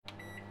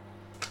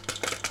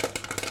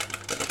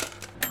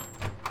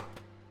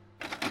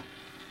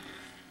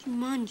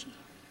Jumanji,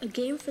 a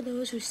game for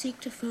those who seek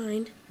to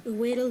find a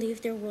way to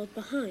leave their world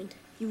behind.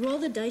 You roll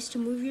the dice to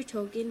move your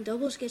token,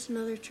 doubles gets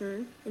another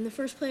turn, and the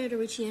first player to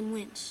reach the end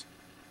wins.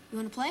 You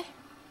want to play?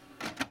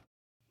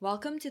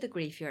 Welcome to the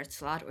Graveyard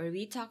Slot, where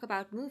we talk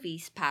about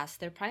movies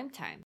past their prime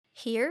time.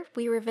 Here,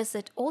 we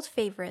revisit old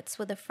favorites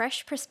with a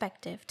fresh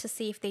perspective to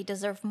see if they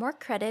deserve more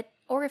credit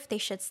or if they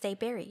should stay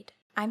buried.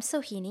 I'm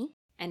Sohini.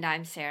 And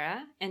I'm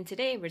Sarah, and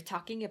today we're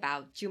talking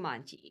about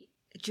Jumanji.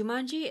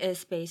 Jumanji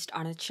is based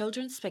on a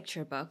children's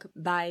picture book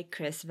by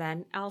Chris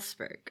Van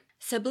Allsburg.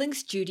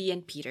 Siblings Judy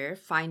and Peter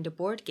find a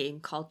board game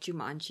called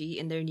Jumanji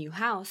in their new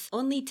house,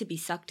 only to be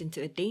sucked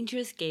into a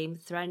dangerous game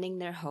threatening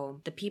their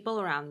home, the people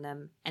around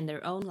them, and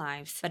their own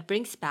lives, but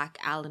brings back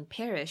Alan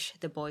Parrish,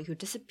 the boy who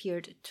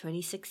disappeared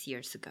 26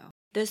 years ago.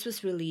 This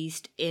was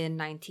released in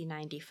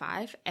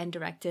 1995 and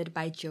directed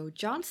by Joe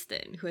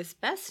Johnston, who is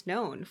best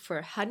known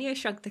for Honey, I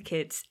Shrunk the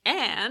Kids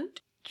and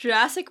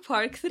Jurassic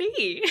Park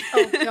 3.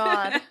 Oh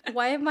god,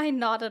 why am I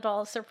not at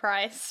all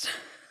surprised?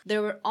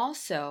 There were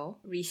also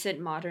recent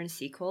modern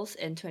sequels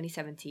in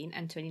 2017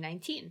 and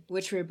 2019,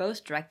 which were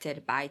both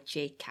directed by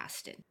Jake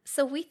Kasdan.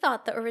 So we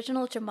thought the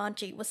original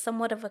Jumanji was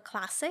somewhat of a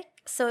classic,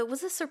 so it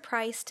was a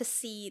surprise to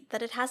see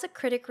that it has a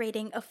critic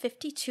rating of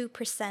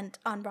 52%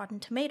 on Rotten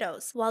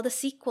Tomatoes, while the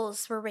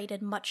sequels were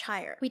rated much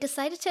higher. We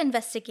decided to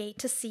investigate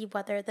to see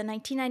whether the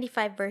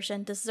 1995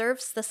 version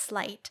deserves the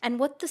slight and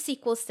what the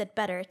sequels did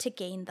better to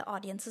gain the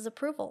audience's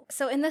approval.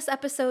 So in this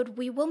episode,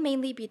 we will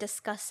mainly be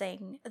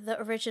discussing the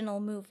original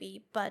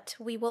movie, but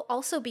we will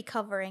also be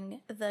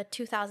covering the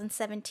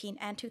 2017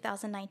 and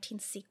 2019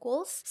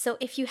 sequels. So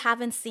if you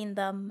haven't seen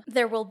them,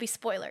 there will be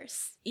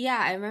spoilers. Yeah,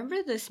 I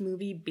remember this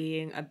movie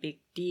being a big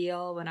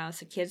deal when I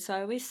was a kid, so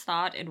I always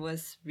thought it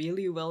was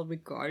really well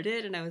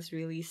regarded, and I was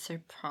really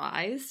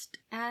surprised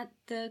at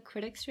the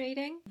critics'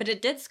 rating. But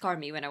it did scar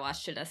me when I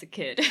watched it as a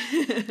kid.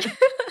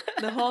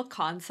 The whole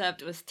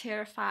concept was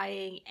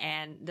terrifying,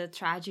 and the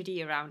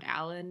tragedy around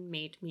Alan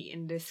made me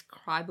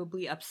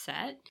indescribably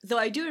upset. Though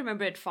I do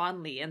remember it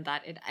fondly in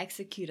that it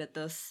executed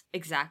those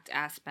exact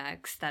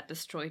aspects that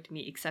destroyed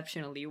me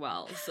exceptionally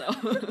well. So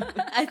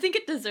I think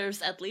it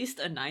deserves at least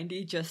a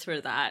 90 just for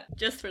that,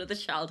 just for the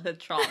childhood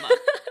trauma.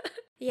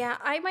 Yeah,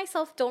 I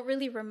myself don't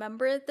really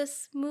remember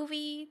this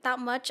movie that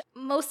much.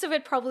 Most of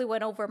it probably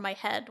went over my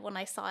head when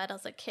I saw it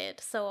as a kid,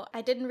 so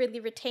I didn't really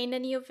retain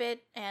any of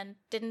it and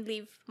didn't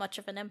leave much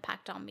of an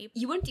impact on me.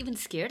 You weren't even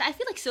scared? I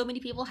feel like so many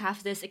people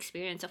have this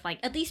experience of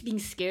at least being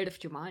scared of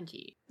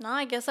Jumanji. No,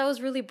 I guess I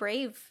was really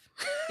brave.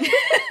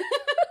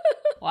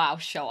 Wow,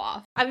 show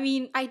off. I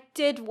mean, I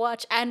did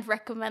watch and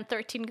recommend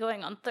 13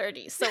 Going on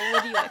 30, so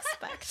what do you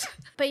expect?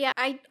 But yeah,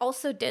 I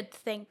also did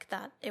think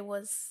that it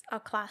was a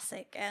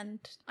classic, and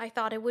I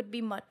thought it would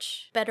be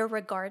much better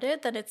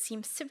regarded than it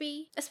seems to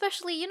be.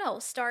 Especially,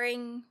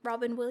 starring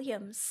Robin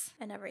Williams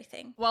and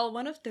everything. Well,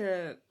 one of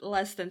the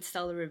less than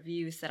stellar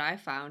reviews that I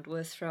found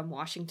was from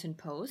Washington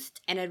Post,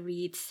 and it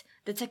reads,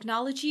 "The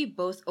technology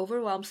both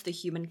overwhelms the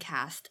human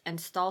cast and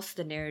stalls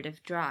the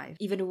narrative drive.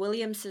 Even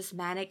Williams'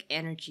 manic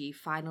energy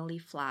finally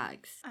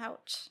flags."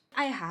 Ouch.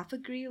 I half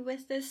agree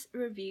with this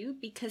review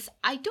because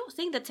I don't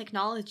think the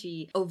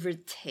technology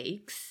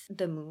overtakes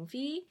the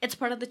movie. It's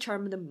part of the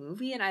charm of the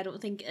movie, and I don't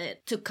think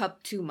it took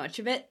up too much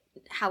of it.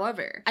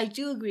 However, I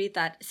do agree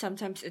that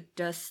sometimes it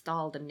does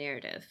stall the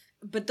narrative.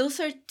 But those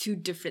are two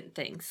different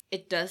things.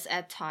 It does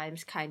at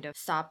times kind of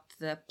stop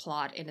the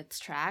plot in its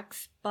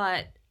tracks,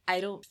 but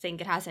I don't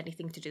think it has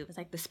anything to do with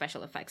the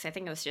special effects. I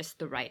think it was just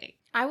the writing.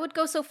 I would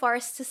go so far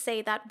as to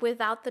say that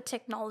without the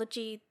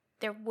technology,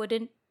 there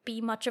wouldn't be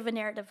much of a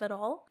narrative at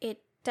all.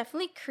 It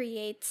definitely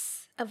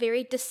creates a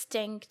very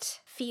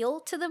distinct feel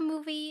to the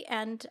movie,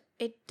 and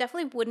it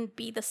definitely wouldn't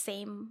be the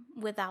same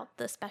without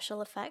the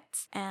special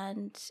effects.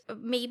 And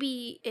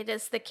maybe it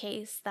is the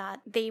case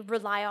that they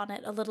rely on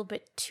it a little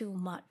bit too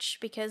much,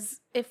 because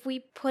if we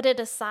put it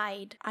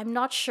aside, I'm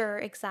not sure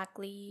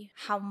exactly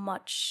how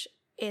much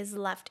is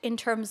left in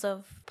terms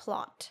of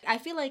plot. I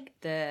feel like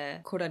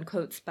the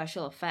quote-unquote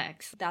special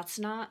effects, that's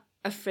not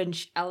a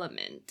fringe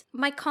element.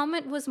 My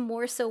comment was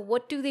more so,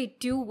 what do they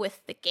do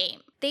with the game?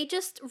 They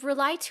just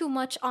rely too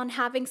much on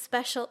having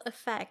special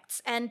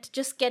effects and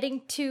just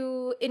getting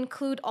to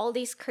include all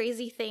these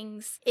crazy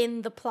things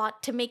in the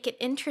plot to make it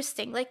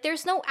interesting.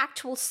 There's no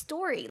actual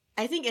story.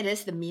 I think it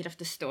is the meat of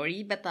the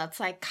story, but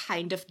that's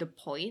kind of the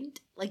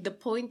point. The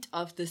point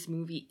of this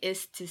movie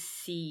is to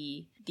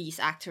see these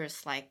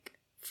actors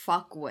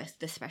fuck with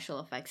the special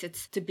effects.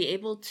 It's to be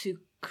able to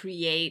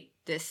create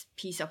this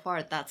piece of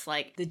art that's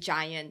the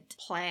giant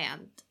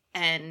plant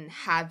and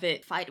have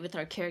it fight with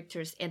our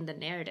characters in the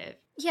narrative.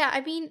 Yeah,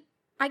 I mean,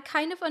 I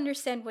kind of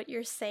understand what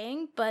you're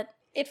saying, but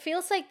it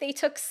feels like they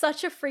took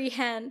such a free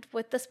hand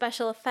with the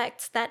special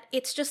effects that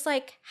it's just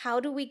how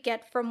do we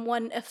get from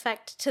one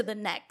effect to the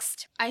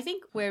next? I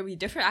think where we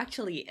differ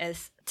actually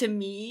is, to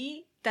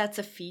me, that's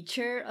a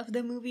feature of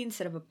the movie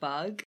instead of a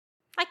bug.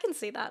 I can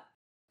see that.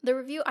 The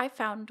review I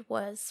found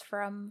was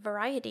from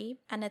Variety,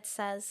 and it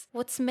says,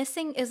 "What's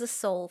missing is a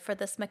soul for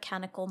this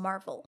mechanical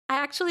marvel." I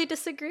actually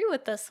disagree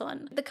with this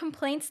one. The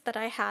complaints that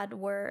I had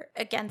were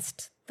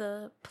against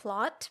the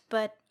plot,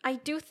 but I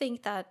do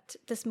think that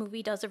this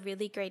movie does a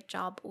really great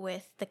job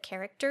with the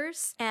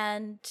characters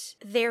and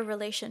their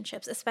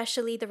relationships,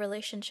 especially the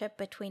relationship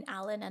between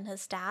Alan and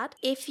his dad.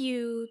 If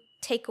you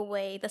take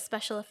away the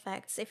special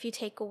effects, if you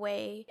take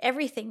away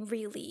everything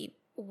really,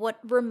 what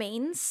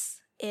remains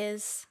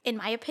is, in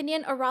my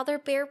opinion, a rather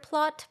bare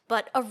plot,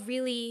 but a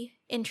really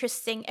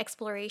interesting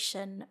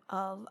exploration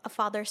of a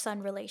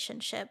father-son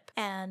relationship.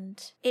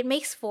 And it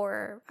makes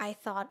for, I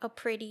thought, a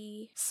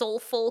pretty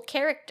soulful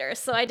character.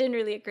 So I didn't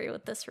really agree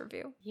with this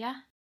review.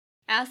 Yeah.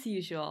 As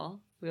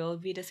usual, we'll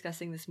be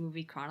discussing this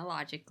movie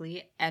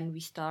chronologically, and we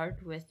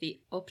start with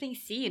the opening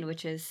scene,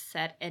 which is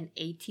set in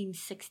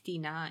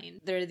 1869.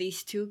 There are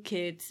these two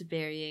kids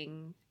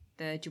burying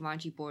the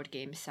Jumanji board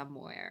game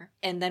somewhere.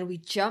 And then we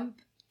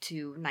jump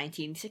to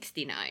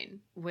 1969,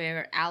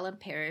 where Alan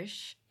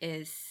Parrish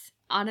is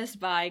on his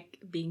bike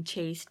being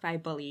chased by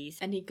bullies,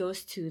 and he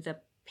goes to the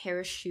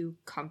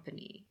Parachute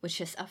Company, which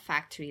is a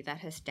factory that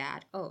his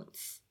dad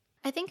owns.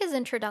 I think his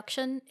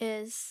introduction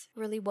is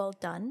really well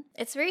done.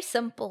 It's very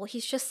simple.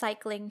 He's just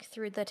cycling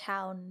through the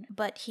town,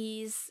 but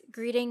he's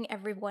greeting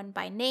everyone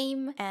by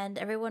name, and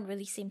everyone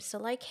really seems to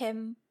like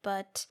him.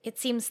 But it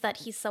seems that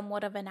he's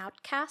somewhat of an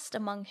outcast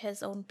among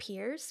his own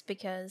peers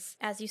because,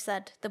 as you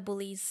said, the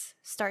bullies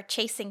start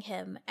chasing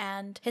him,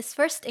 and his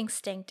first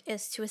instinct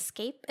is to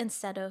escape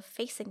instead of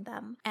facing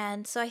them.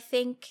 And so I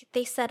think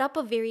they set up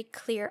a very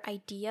clear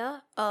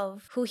idea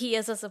of who he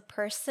is as a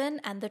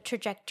person and the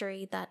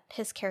trajectory that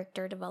his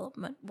character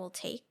development will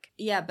take.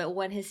 Yeah, but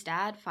when his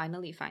dad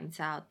finally finds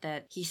out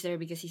that he's there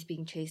because he's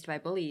being chased by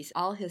bullies,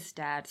 all his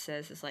dad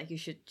says is like, you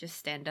should just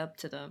stand up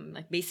to them.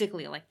 Like,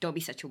 basically, like, don't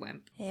be such a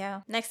wimp.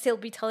 Yeah. Next, he'll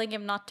be telling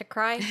him not to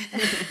cry.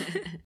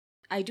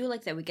 I do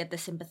like that we get the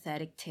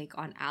sympathetic take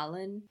on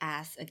Alan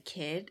as a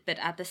kid, but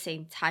at the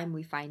same time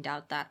we find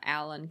out that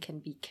Alan can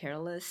be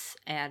careless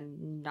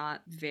and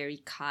not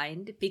very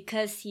kind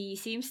because he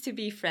seems to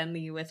be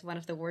friendly with one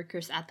of the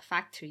workers at the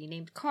factory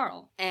named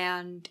Carl.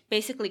 And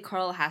basically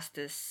Carl has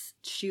this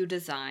shoe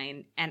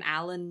design and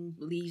Alan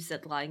leaves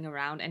it lying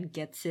around and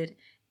gets it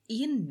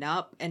eaten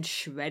up and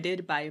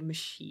shredded by a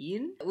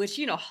machine, which,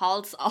 you know,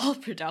 halts all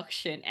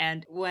production.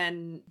 And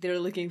when they're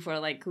looking for,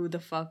 like, who the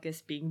fuck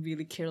is being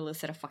really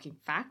careless at a fucking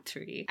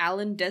factory,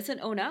 Alan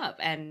doesn't own up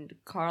and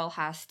Carl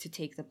has to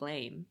take the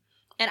blame.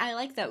 And I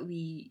like that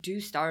we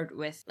do start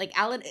with, like,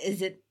 Alan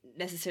isn't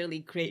necessarily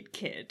a great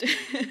kid.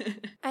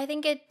 I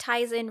think it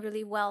ties in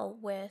really well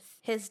with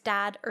his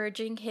dad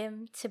urging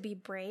him to be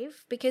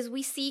brave, because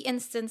we see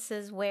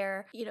instances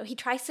where, you know, he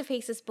tries to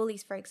face his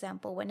bullies, for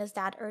example, when his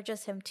dad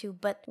urges him to,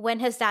 but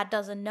when his dad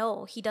doesn't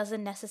know, he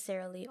doesn't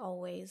necessarily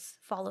always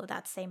follow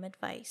that same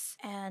advice.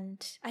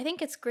 And I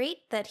think it's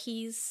great that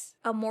he's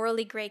a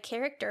morally gray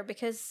character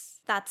because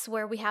that's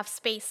where we have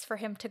space for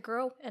him to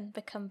grow and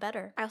become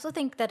better. I also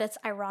think that it's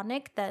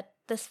ironic that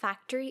this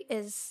factory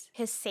is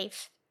his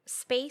safe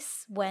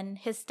space when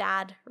his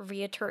dad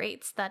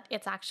reiterates that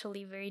it's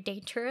actually very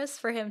dangerous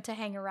for him to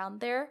hang around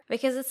there,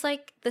 because it's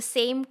like the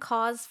same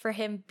cause for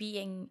him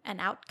being an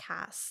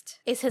outcast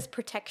is his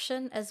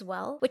protection as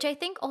well, which I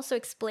think also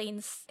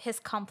explains his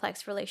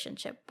complex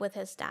relationship with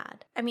his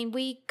dad. I mean,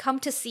 we come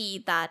to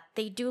see that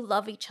they do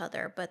love each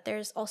other, but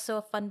there's also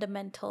a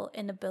fundamental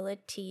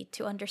inability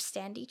to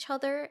understand each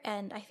other,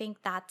 and I think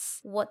that's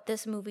what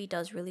this movie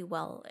does really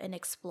well in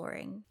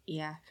exploring.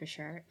 Yeah, for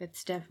sure.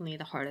 It's definitely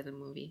the heart of the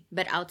movie.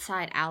 But outside,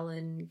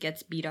 Alan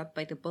gets beat up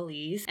by the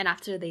bullies, and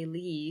after they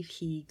leave,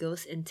 he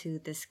goes into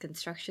this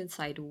construction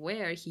site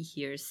where he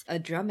hears a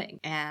drumming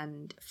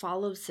and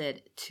follows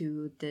it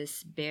to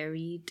this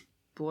buried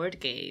board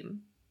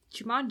game,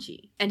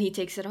 Jumanji, and he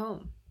takes it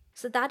home.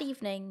 So that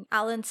evening,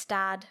 Alan's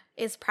dad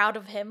is proud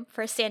of him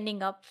for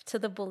standing up to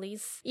the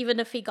bullies, even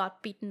if he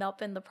got beaten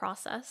up in the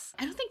process.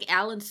 I don't think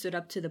Alan stood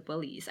up to the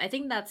bullies. I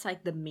think that's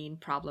like the main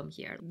problem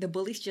here. The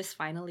bullies just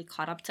finally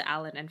caught up to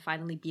Alan and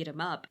finally beat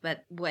him up.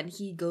 But when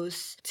he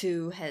goes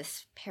to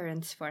his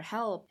parents for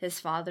help, his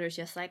father is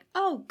just like,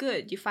 oh,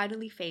 good, you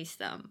finally faced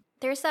them.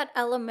 There's that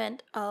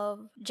element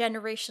of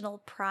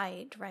generational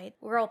pride, right?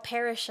 We're all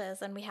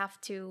parishes and we have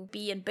to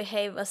be and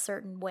behave a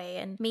certain way.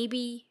 And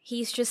maybe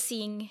he's just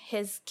seeing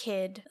his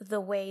kid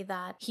the way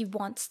that he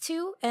wants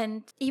to.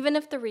 And even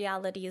if the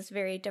reality is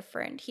very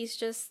different, he's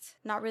just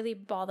not really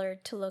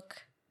bothered to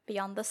look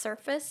beyond the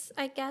surface,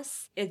 I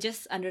guess. It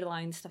just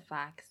underlines the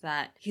fact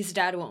that his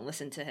dad won't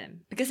listen to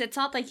him. Because it's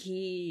not like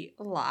he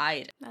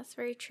lied. That's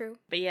very true.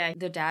 But yeah,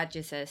 the dad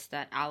just says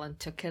that Alan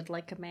took it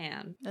like a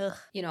man. Ugh.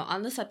 You know,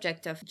 on the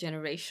subject of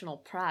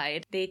generational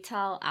pride, they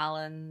tell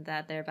Alan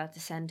that they're about to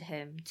send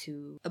him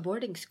to a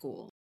boarding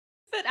school.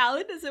 But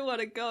Alan doesn't want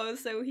to go,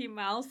 so he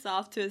mouths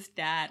off to his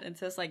dad and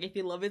says, like, if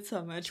you love it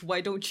so much, why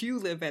don't you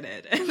live in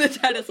it? And the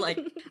dad is like,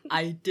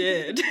 I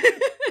did.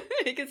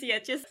 Because he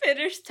had just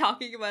finished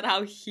talking about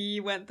how he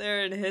went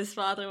there and his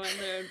father went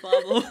there and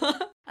blah, blah, blah.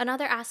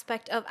 Another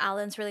aspect of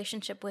Alan's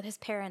relationship with his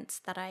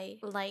parents that I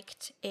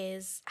liked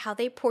is how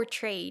they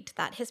portrayed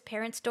that his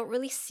parents don't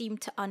really seem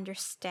to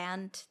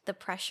understand the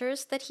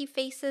pressures that he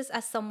faces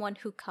as someone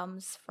who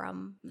comes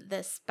from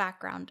this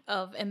background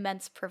of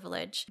immense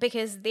privilege,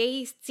 because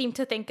they seem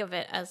to think of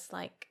it as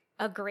like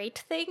a great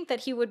thing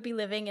that he would be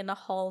living in a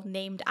hall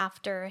named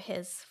after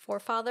his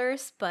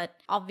forefathers, but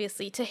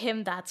obviously to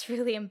him that's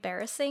really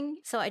embarrassing.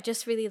 So I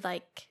just really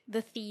like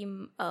the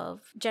theme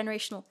of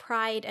generational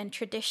pride and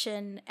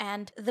tradition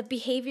and the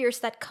behaviors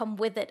that come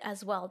with it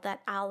as well,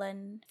 that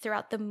Alan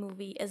throughout the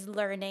movie is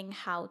learning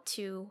how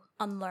to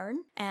unlearn,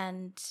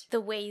 and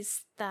the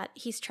ways that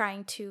he's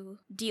trying to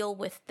deal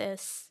with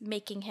this,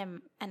 making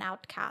him an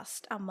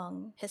outcast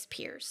among his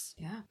peers.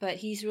 Yeah, but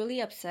he's really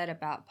upset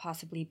about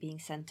possibly being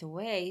sent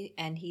away,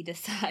 and he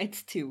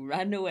decides to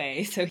run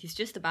away. So he's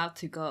just about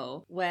to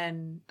go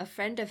when a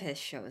friend of his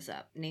shows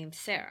up named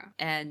Sarah,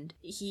 and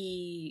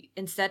he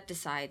instead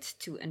decides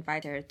to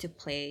invite her to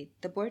play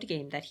the board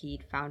game that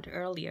he'd found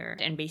earlier.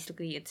 And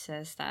basically it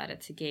says that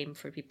it's a game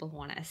for people who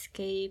want to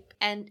escape,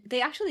 and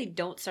they actually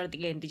don't start the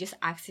game, they just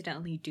accidentally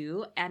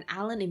do, and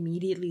Alan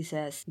immediately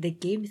says, "The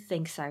game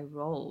thinks I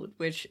rolled,"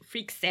 which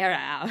freaks Sarah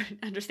out,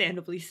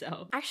 understandably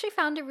so. I actually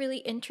found it really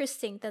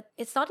interesting that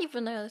it's not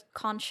even a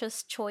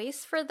conscious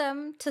choice for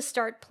them to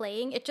start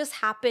playing. It just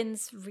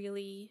happens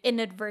really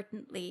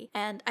inadvertently.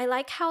 And I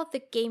like how the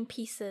game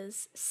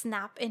pieces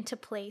snap into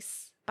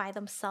place by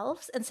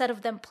themselves instead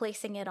of them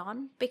placing it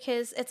on,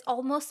 because it's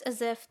almost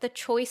as if the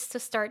choice to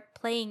start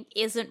playing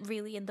isn't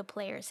really in the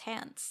player's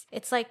hands.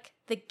 It's like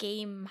the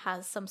game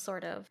has some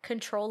sort of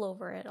control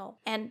over it all.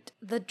 And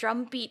the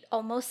drum beat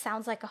almost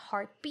sounds like a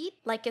heartbeat,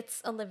 like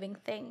it's a living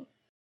thing.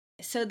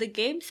 So the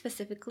game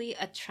specifically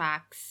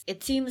attracts,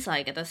 it seems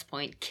like at this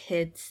point,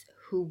 kids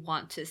who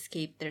want to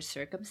escape their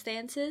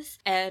circumstances.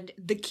 And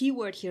the key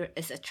word here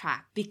is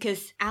attract,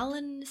 because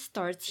Alan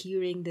starts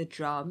hearing the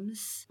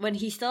drums when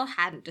he still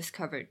hadn't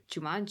discovered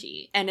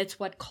Jumanji. And it's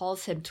what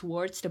calls him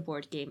towards the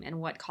board game and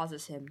what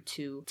causes him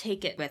to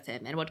take it with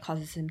him and what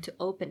causes him to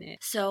open it.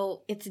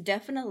 So it's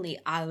definitely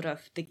out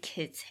of the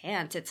kids'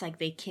 hands. It's like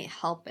they can't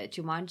help it.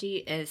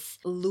 Jumanji is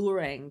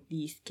luring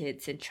these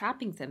kids and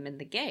trapping them in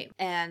the game.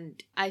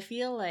 And I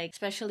feel like,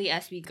 especially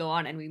as we go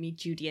on and we meet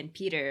Judy and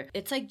Peter,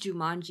 it's like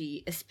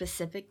Jumanji is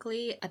specifically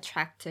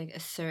attracting a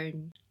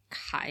certain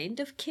kind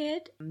of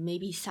kid,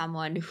 maybe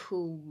someone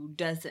who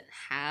doesn't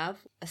have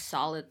a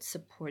solid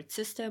support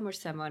system or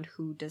someone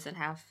who doesn't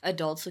have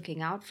adults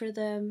looking out for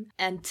them.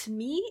 And to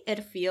me,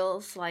 it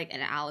feels like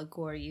an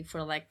allegory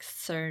for like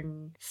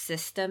certain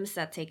systems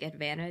that take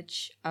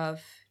advantage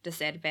of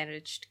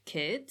disadvantaged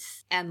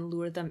kids and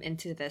lure them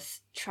into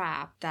this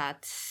trap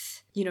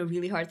that's,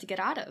 really hard to get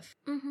out of.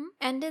 Mm-hmm.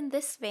 And in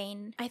this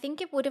vein, I think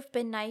it would have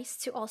been nice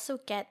to also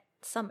get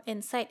some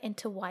insight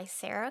into why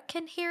Sarah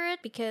can hear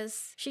it,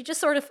 because she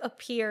just sort of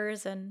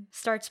appears and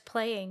starts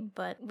playing,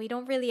 but we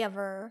don't really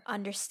ever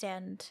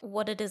understand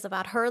what it is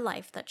about her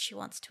life that she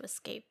wants to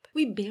escape.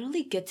 We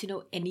barely get to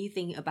know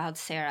anything about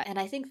Sarah, and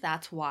I think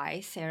that's why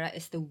Sarah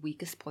is the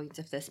weakest point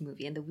of this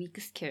movie and the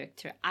weakest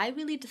character. I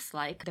really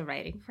dislike the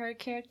writing for her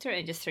character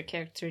and just her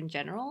character in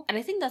general, and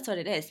I think that's what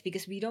it is,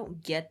 because we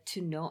don't get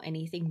to know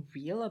anything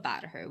real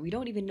about her. We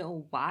don't even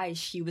know why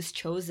she was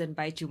chosen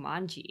by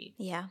Jumanji.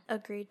 Yeah,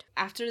 agreed.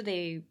 After they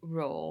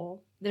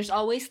roll, there's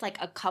always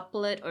like a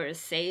couplet or a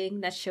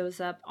saying that shows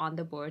up on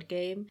the board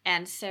game,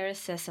 and Sarah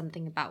says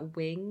something about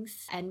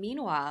wings, and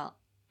meanwhile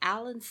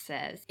Alan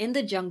says, "In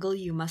the jungle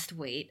you must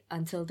wait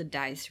until the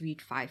dice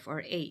read 5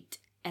 or 8,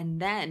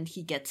 and then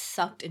he gets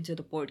sucked into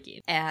the board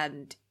game."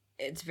 And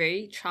it's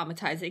very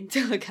traumatizing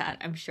to look at,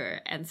 I'm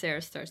sure. And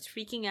Sarah starts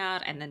freaking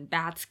out, and then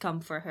bats come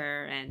for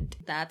her, and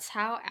that's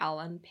how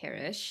Alan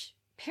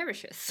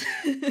perishes.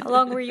 How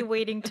long were you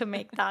waiting to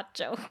make that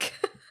joke?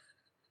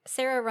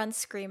 Sarah runs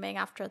screaming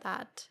after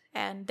that,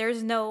 and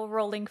there's no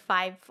rolling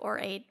 5 or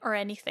 8 or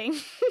anything.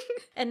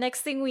 And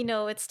next thing we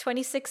know, it's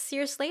 26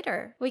 years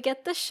later. We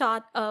get the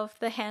shot of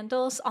the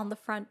handles on the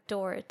front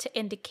door to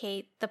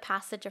indicate the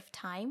passage of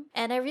time.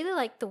 And I really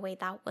like the way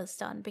that was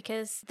done,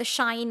 because the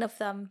shine of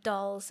them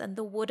dulls and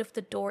the wood of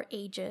the door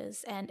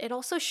ages. And it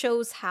also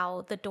shows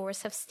how the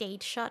doors have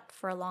stayed shut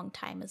for a long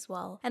time as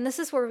well. And this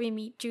is where we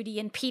meet Judy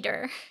and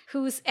Peter,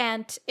 whose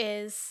aunt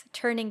is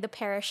turning the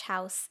parish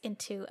house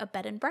into a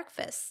bed and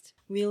breakfast.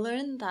 We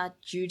learn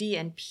that Judy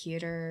and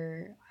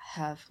Peter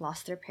have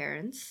lost their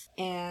parents,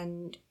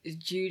 and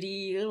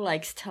Judy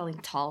likes telling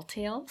tall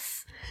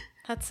tales.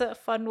 That's a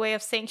fun way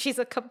of saying she's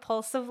a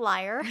compulsive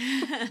liar.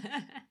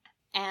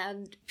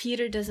 And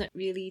Peter doesn't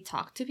really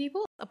talk to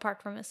people. Apart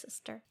from his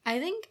sister. I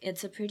think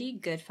it's a pretty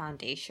good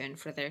foundation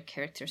for their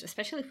characters,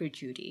 especially for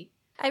Judy.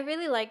 I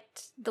really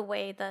liked the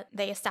way that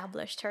they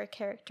established her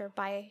character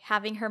by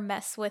having her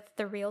mess with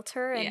the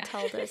realtor and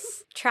tell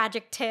this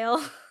tragic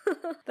tale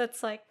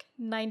that's like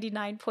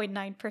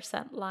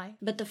 99.9% lie.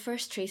 But the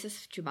first traces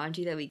of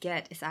Jumanji that we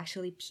get is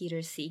actually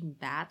Peter seeing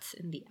bats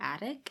in the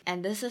attic.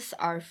 And this is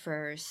our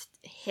first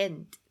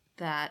hint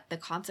that the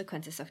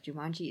consequences of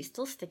Jumanji is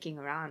still sticking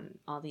around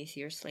all these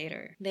years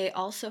later. They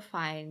also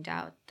find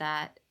out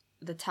that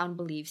the town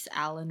believes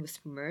Alan was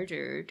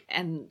murdered,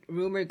 and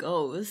rumor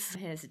goes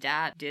his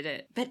dad did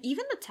it. But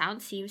even the town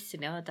seems to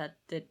know that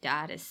the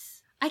dad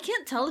is... I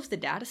can't tell if the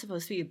dad is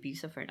supposed to be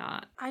abusive or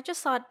not. I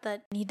just thought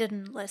that he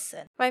didn't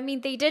listen. I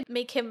mean, they did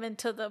make him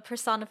into the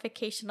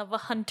personification of a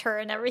hunter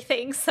and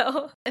everything,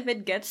 so... If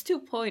it gets to a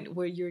point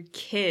where your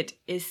kid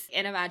is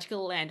in a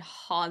magical land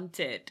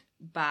haunted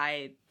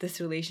by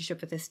this relationship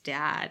with his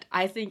dad,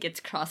 I think it's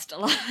crossed a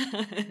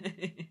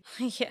line.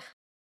 Yeah.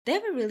 They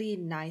have a really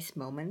nice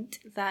moment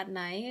that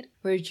night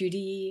where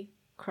Judy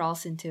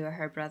crawls into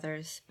her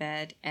brother's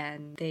bed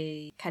and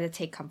they kind of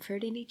take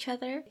comfort in each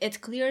other. It's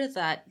clear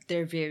that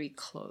they're very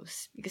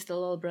close because the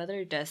little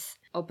brother does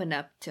open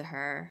up to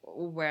her,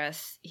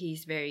 whereas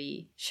he's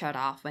very shut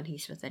off when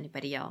he's with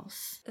anybody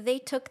else. They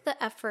took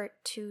the effort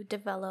to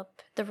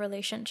develop the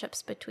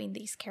relationships between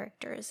these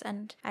characters,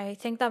 and I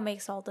think that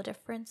makes all the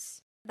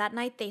difference. That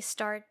night they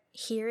start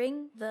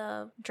hearing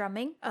the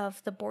drumming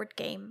of the board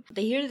game.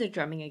 They hear the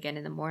drumming again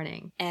in the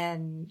morning,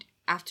 and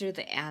after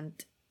the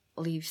aunt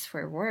leaves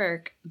for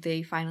work,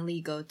 they finally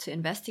go to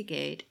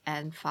investigate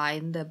and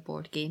find the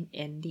board game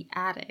in the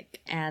attic,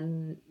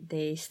 and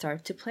they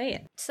start to play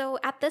it. So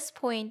at this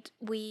point,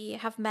 we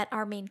have met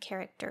our main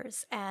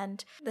characters,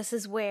 and this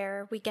is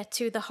where we get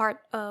to the heart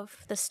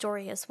of the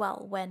story as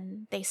well,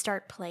 when they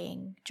start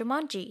playing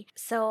Jumanji.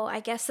 So I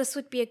guess this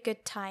would be a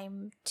good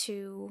time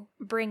to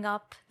bring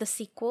up the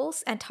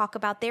sequels and talk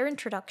about their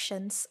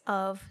introductions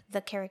of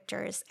the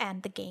characters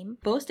and the game.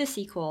 Both the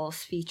sequels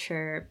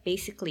feature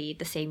basically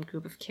the same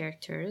group of characters.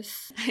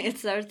 It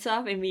starts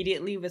off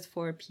immediately with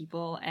 4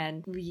 people,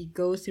 and we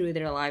go through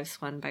their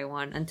lives one by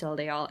one until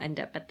they all end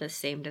up at the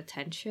same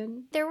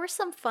detention. There were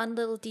some fun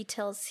little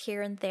details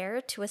here and there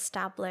to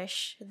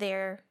establish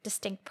their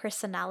distinct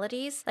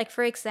personalities. Like,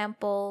 for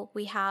example,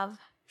 we have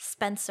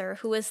Spencer,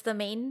 who is the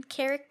main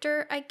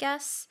character, I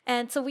guess.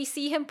 And so we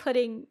see him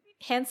putting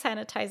hand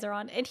sanitizer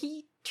on, and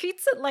he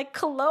treats it like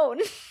cologne.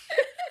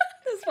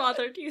 This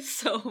bothered you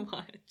so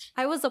much.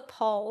 I was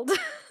appalled.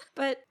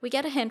 But we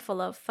get a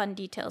handful of fun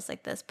details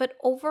like this. But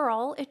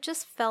overall, it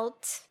just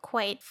felt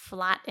quite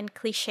flat and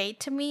cliched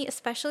to me,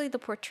 especially the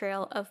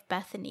portrayal of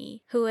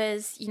Bethany, who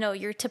is, you know,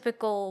 your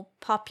typical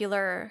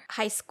popular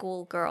high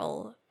school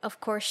girl.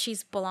 Of course,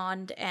 she's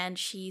blonde and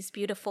she's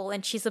beautiful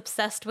and she's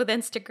obsessed with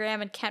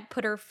Instagram and can't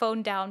put her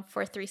phone down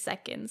for 3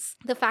 seconds.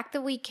 The fact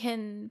that we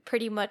can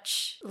pretty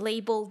much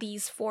label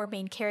these 4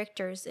 main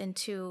characters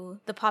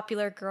into the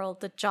popular girl,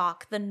 the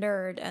jock, the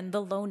nerd, and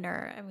the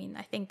loner, I mean,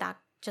 I think that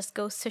just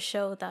goes to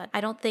show that I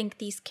don't think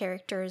these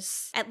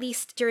characters, at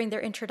least during their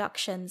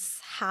introductions,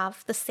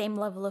 have the same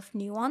level of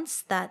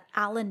nuance that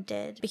Alan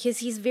did, because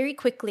he's very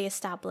quickly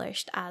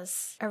established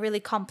as a really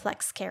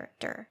complex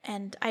character.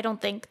 And I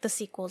don't think the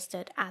sequels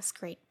did as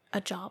great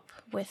a job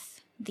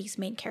with these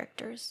main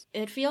characters.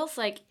 It feels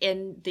like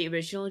in the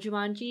original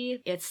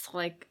Jumanji, it's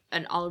like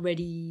an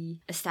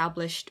already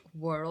established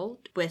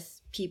world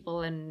with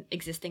people in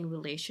existing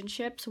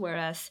relationships,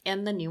 whereas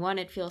in the new one,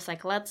 it feels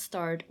like let's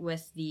start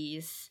with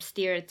these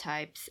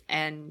stereotypes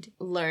and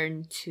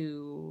learn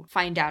to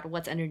find out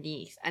what's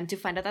underneath and to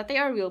find out that they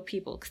are real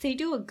people, because they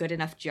do a good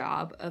enough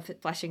job of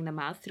fleshing them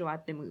out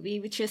throughout the movie,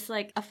 which is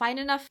like a fine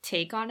enough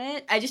take on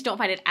it. I just don't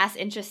find it as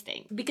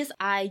interesting because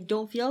I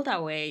don't feel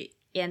that way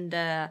in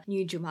the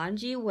new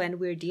Jumanji when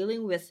we're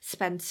dealing with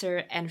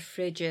Spencer and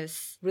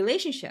Fridge's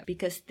relationship,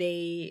 because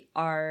they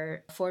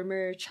are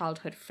former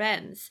childhood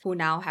friends who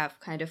now have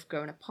kind of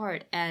grown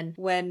apart. And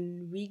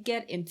when we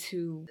get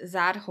into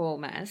that whole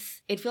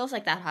mess, it feels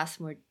like that has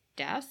more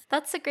depth.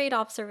 That's a great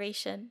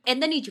observation. In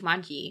the new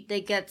Jumanji,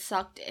 they get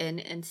sucked in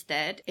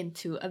instead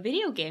into a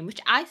video game, which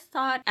I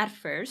thought at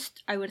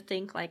first I would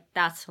think like,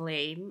 that's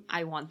lame,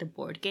 I want the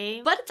board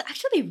game. But it's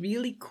actually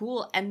really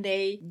cool, and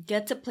they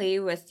get to play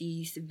with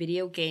these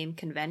video game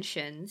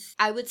conventions,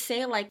 I would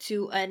say like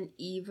to an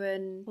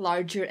even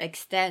larger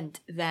extent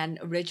than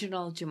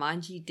original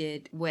Jumanji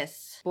did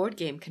with board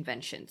game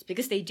conventions,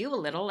 because they do a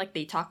little, like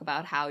they talk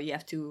about how you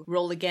have to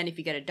roll again if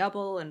you get a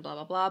double and blah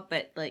blah blah,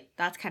 but like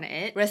that's kind of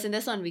it. Whereas in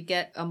this one, we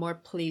get a more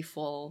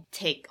playful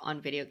take on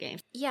video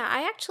games. Yeah,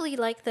 I actually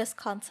like this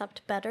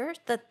concept better,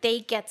 that they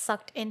get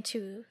sucked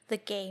into the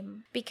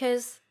game,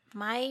 because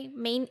my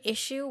main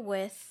issue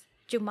with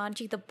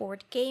Jumanji the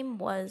board game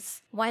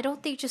was, why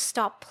don't they just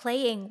stop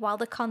playing while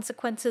the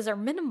consequences are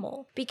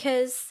minimal?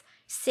 Because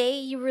say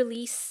you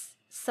release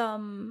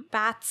some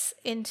bats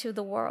into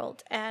the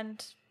world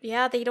and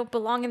yeah, they don't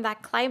belong in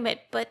that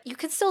climate, but you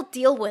can still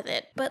deal with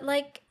it. But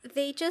like,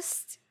 they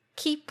just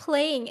keep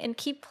playing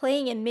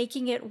and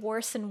making it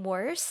worse and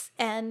worse,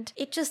 and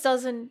it just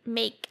doesn't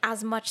make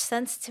as much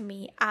sense to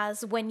me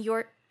as when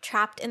you're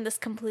trapped in this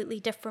completely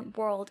different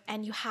world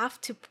and you have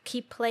to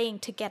keep playing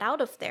to get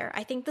out of there.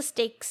 I think the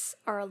stakes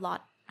are a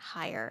lot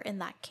higher in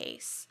that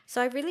case.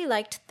 So I really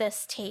liked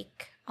this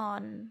take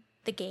on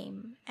the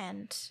game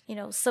and,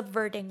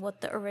 subverting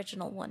what the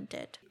original one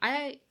did.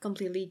 I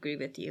completely agree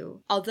with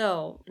you.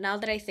 Although, now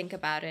that I think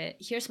about it,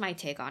 here's my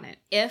take on it.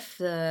 If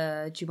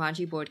the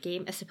Jumanji board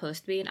game is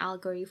supposed to be an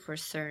allegory for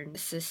certain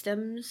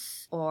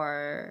systems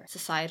or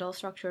societal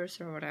structures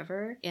or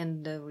whatever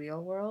in the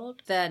real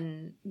world,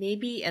 then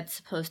maybe it's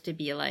supposed to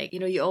be like,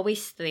 you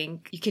always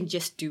think you can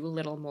just do a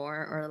little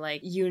more, or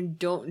like you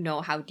don't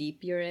know how deep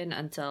you're in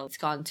until it's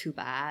gone too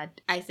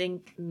bad. I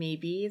think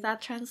maybe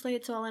that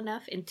translates well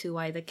enough into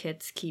why the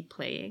kids keep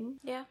playing.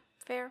 Yeah,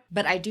 fair.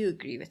 But I do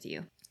agree with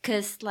you.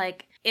 Because,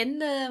 like, in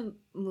the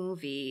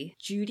movie,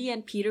 Judy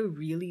and Peter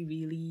really,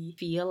 really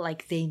feel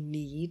like they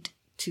need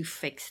to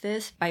fix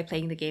this by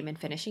playing the game and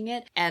finishing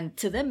it. And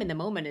to them in the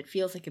moment, it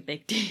feels like a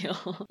big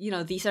deal.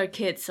 These are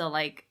kids, so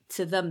like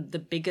to them, the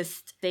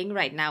biggest thing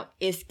right now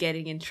is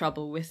getting in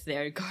trouble with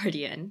their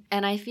guardian.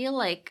 And I feel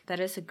like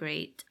that is a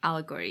great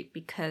allegory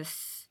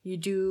because you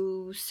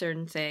do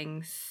certain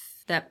things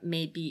that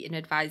may be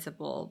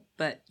inadvisable,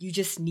 but you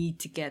just need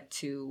to get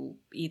to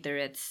either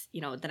it's,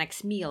 the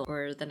next meal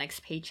or the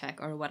next paycheck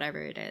or whatever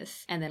it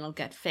is, and then it'll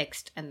get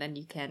fixed and then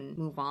you can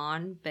move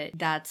on. But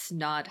that's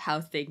not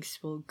how things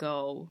will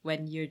go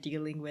when you're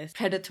dealing with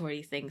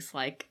predatory things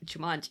like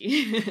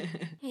Jumanji.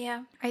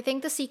 Yeah, I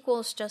think the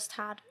sequels just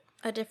had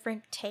a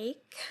different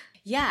take.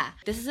 Yeah,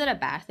 this isn't a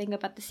bad thing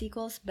about the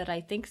sequels, but I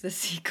think the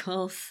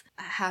sequels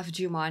have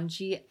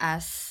Jumanji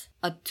as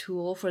a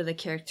tool for the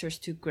characters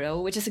to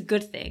grow, which is a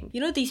good thing.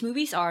 These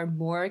movies are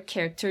more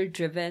character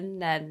driven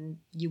than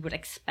you would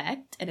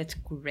expect, and it's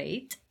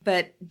great.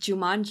 But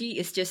Jumanji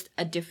is just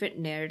a different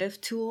narrative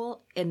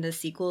tool in the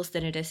sequels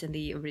than it is in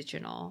the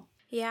original.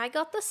 Yeah, I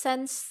got the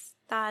sense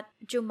that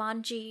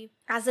Jumanji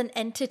as an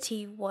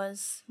entity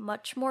was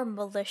much more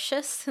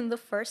malicious in the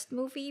first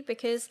movie,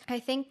 because I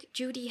think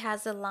Judy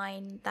has a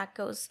line that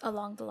goes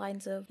along the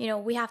lines of,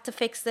 we have to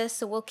fix this,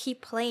 so we'll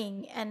keep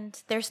playing,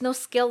 and there's no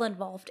skill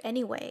involved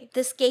anyway.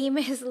 This game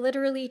is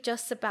literally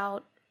just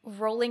about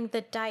rolling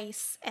the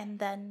dice and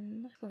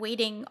then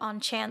waiting on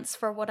chance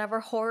for whatever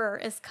horror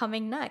is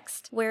coming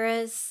next.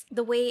 Whereas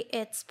the way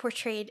it's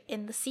portrayed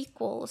in the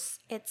sequels,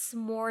 it's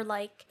more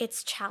like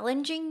it's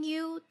challenging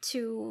you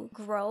to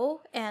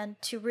grow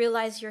and to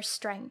realize your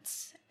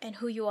strengths and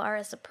who you are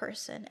as a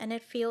person. And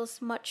it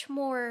feels much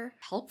more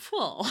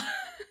helpful.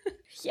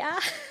 Yeah.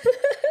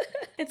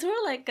 It's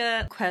more like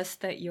a quest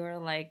that you're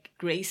like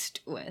graced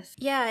with.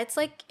 Yeah, it's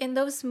like in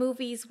those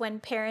movies when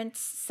parents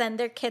send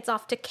their kids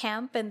off to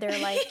camp and they're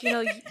like,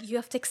 you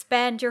have to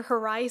expand your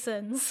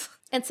horizons.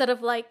 Instead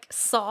of like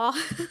Saw.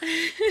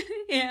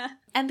 Yeah.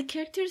 And the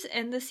characters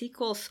in the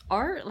sequels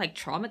are like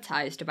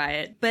traumatized by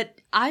it.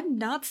 But I'm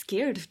not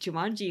scared of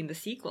Jumanji in the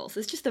sequels.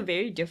 It's just a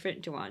very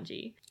different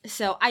Jumanji.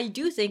 So I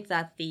do think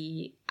that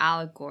the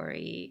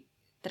allegory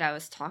that I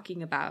was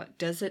talking about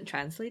doesn't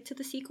translate to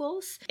the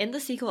sequels. In the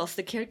sequels,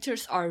 the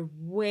characters are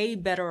way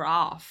better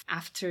off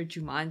after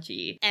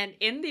Jumanji. And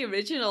in the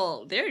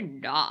original, they're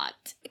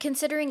not.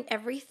 Considering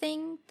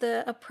everything,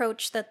 the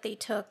approach that they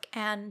took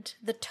and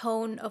the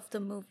tone of the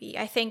movie,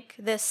 I think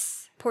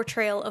this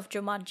portrayal of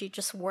Jumanji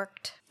just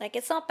worked. Like,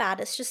 it's not bad,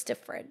 it's just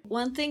different.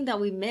 One thing that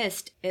we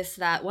missed is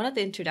that one of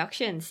the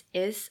introductions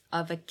is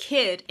of a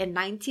kid in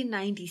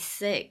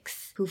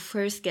 1996 who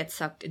first gets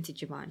sucked into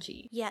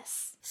Jumanji.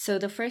 Yes. So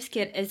the first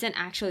kid isn't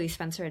actually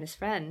Spencer and his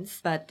friends,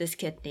 but this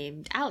kid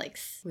named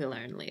Alex, we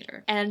learn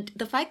later. And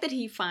the fact that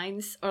he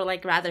finds, or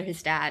like rather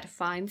his dad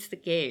finds the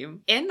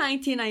game in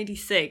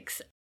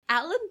 1996,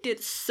 Alan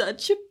did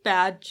such a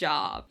bad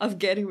job of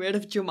getting rid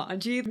of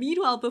Jumanji.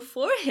 Meanwhile,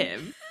 before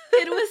him,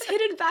 it was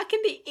hidden back in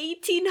the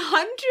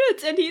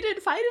 1800s and he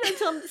didn't find it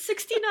until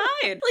 69.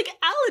 Like,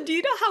 Alan, do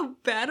you know how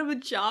bad of a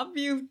job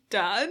you've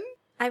done?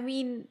 I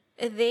mean,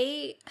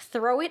 they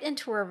throw it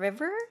into a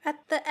river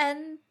at the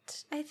end,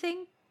 I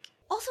think.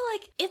 Also,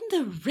 like, in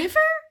the river?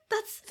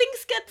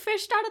 Things get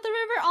fished out of the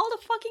river all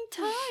the fucking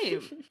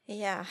time.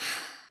 Yeah.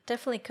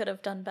 Definitely could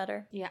have done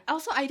better. Yeah.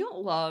 Also, I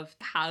don't love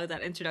how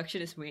that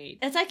introduction is made.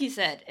 It's like you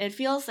said, it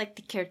feels like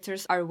the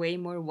characters are way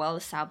more well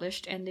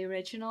established in the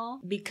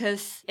original,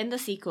 because in the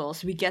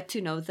sequels, we get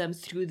to know them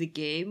through the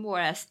game,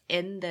 whereas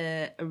in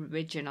the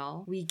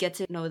original, we get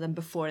to know them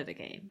before the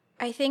game.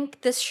 I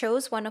think this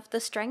shows one of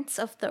the strengths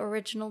of the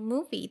original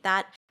movie,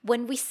 that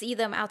when we see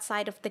them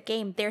outside of the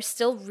game, they're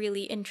still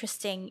really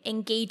interesting,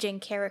 engaging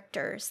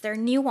characters. They're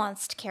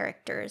nuanced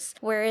characters.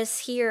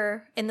 Whereas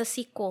here in the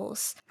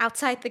sequels,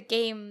 outside the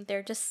game,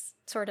 they're just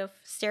sort of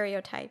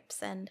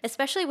stereotypes. And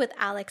especially with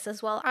Alex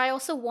as well, I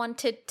also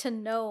wanted to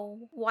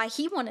know why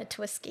he wanted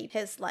to escape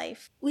his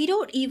life. We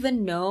don't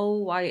even know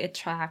why it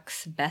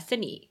tracks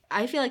Bethany.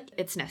 I feel like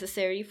it's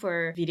necessary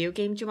for video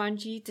game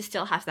Jumanji to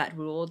still have that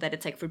rule that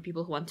it's like for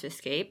people who want to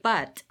escape.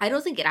 But I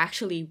don't think it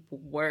actually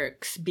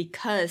works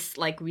because,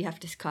 like we have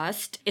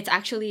discussed, it's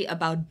actually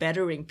about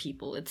bettering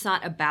people. It's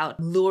not about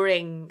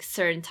luring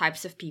certain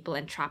types of people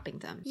and trapping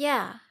them.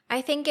 Yeah,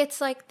 I think it's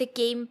like the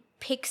game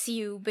picks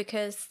you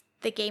because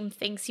the game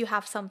thinks you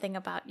have something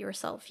about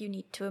yourself you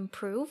need to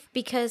improve.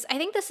 Because I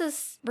think this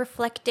is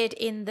reflected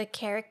in the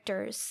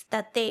characters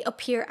that they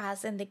appear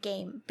as in the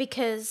game.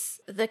 Because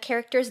the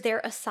characters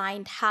they're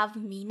assigned have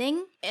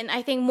meaning. And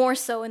I think more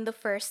so in the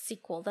first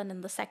sequel than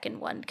in the second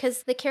one.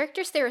 Because the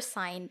characters they're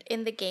assigned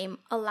in the game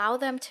allow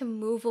them to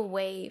move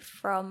away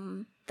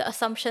from the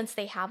assumptions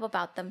they have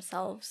about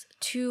themselves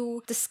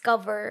to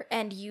discover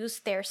and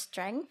use their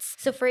strengths.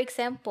 So for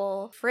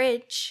example,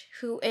 Fridge,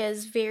 who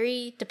is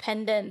very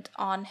dependent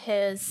on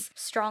his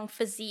strong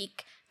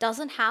physique,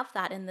 doesn't have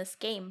that in this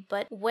game,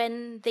 but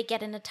when they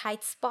get in a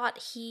tight spot,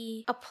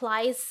 he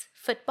applies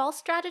football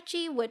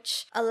strategy,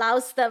 which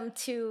allows them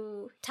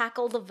to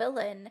tackle the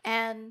villain.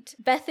 And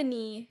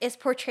Bethany is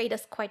portrayed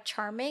as quite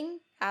charming,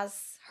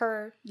 as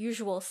her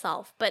usual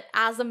self, but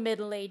as a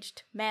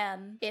middle-aged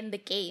man in the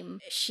game,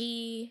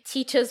 she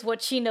teaches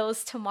what she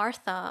knows to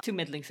Martha. To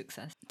middling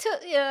success.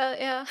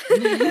 Yeah.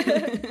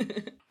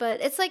 But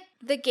it's like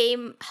the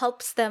game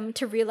helps them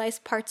to realize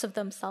parts of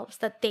themselves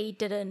that they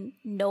didn't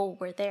know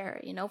were there.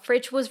 You know,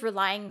 Fridge was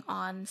relying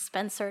on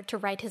Spencer to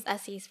write his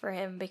essays for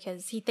him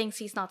because he thinks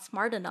he's not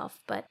smart enough.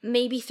 But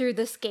maybe through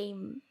this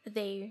game,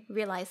 they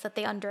realize that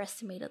they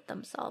underestimated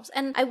themselves.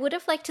 And I would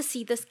have liked to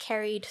see this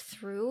carried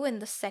through in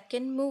the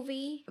second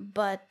movie,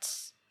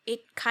 but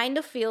it kind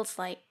of feels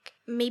like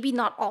maybe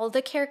not all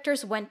the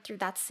characters went through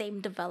that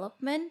same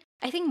development.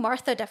 I think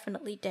Martha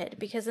definitely did,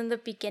 because in the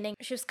beginning,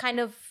 she was kind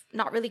of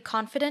not really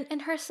confident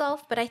in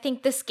herself, but I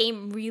think this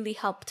game really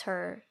helped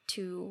her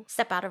to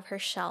step out of her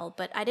shell.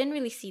 But I didn't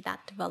really see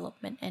that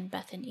development in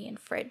Bethany and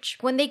Fridge.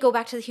 When they go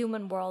back to the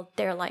human world,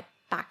 they're like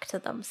back to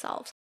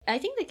themselves. I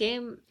think the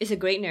game is a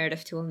great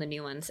narrative tool in the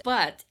new ones,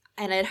 but,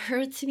 and it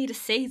hurts me to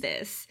say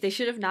this, they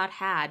should have not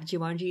had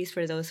Jumanjis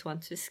for those who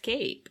want to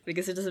escape,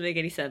 because it doesn't make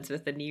any sense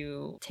with the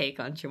new take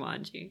on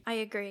Jumanji. I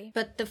agree.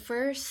 But the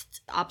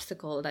first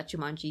obstacle that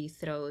Jumanji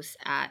throws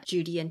at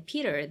Judy and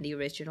Peter in the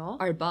original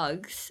are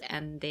bugs,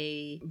 and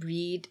they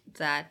read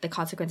that the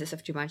consequences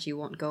of Jumanji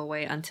won't go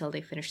away until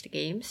they finish the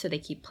game, so they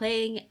keep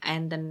playing,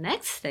 and the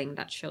next thing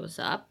that shows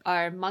up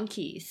are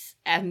monkeys,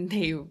 and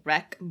they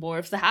wreck more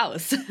of the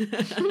house.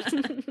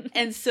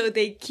 And so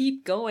they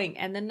keep going,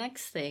 and the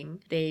next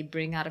thing they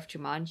bring out of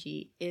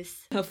Jumanji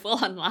is a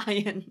full-on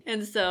lion.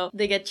 And so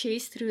they get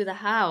chased through the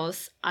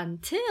house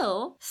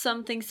until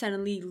something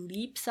suddenly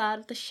leaps out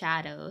of the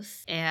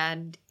shadows,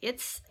 and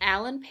it's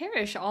Alan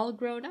Parrish all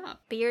grown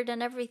up. Beard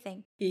and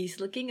everything. He's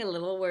looking a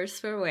little worse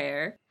for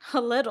wear.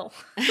 A little.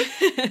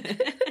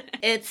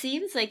 It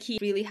seems like he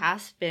really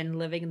has been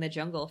living in the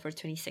jungle for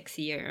 26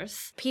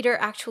 years. Peter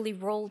actually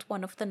rolled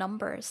one of the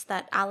numbers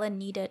that Alan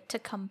needed to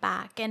come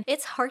back. And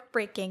it's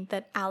heartbreaking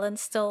that Alan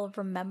still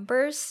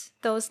remembers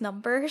those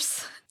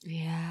numbers.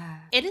 Yeah.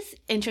 It is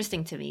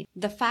interesting to me,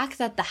 the fact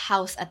that the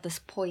house at this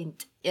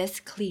point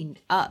is cleaned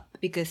up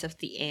because of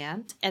the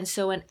ant. And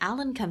so when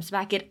Alan comes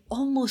back, it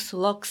almost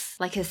looks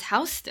like his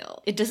house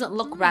still. It doesn't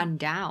look run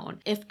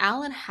down. If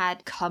Alan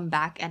had come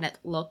back and it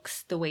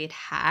looks the way it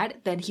had,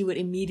 then he would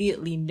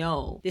immediately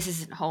know this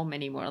isn't home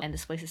anymore and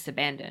this place is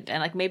abandoned.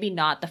 And like maybe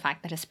not the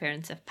fact that his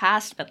parents have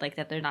passed, but like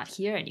that they're not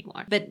here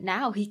anymore. But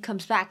now he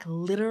comes back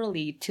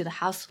literally to the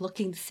house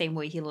looking the same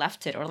way he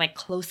left it, or like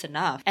close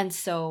enough. And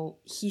so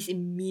he's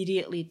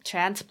immediately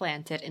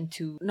transplanted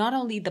into not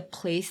only the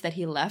place that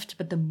he left,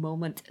 but the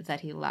moment that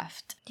he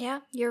left.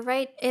 Yeah, you're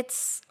right.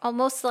 It's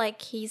almost like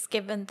he's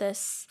given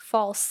this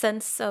false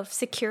sense of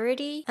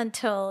security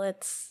until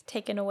it's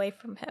taken away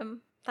from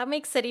him. That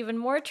makes it even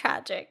more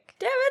tragic.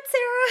 Damn it,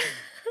 Sarah!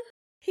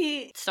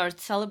 He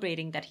starts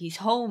celebrating that he's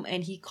home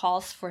and he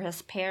calls for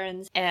his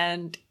parents,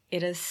 and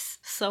it is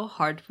so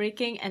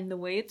heartbreaking, and the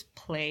way it's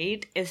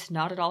played is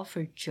not at all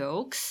for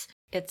jokes.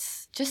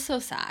 It's just so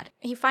sad.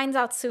 He finds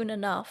out soon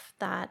enough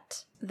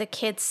that the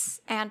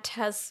kid's aunt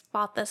has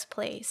bought this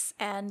place,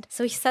 and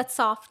so he sets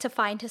off to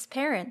find his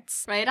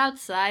parents. Right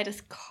outside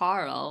is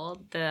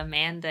Carl, the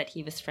man that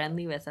he was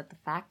friendly with at the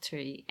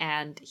factory,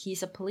 and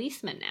he's a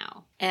policeman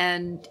now.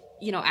 And,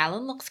 you know,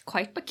 Alan looks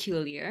quite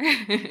peculiar.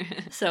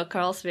 So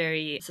Carl's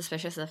very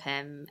suspicious of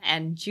him,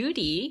 and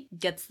Judy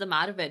gets them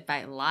out of it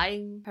by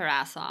lying her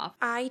ass off.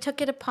 I took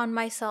it upon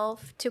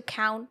myself to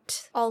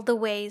count all the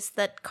ways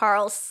that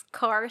Carl's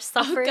car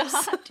suffers.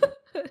 Oh, God.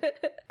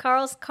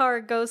 Carl's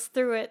car goes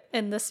through it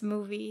in this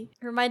movie.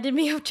 Reminded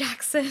me of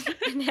Jackson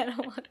and Hannah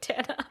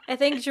Montana. I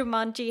think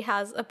Jumanji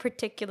has a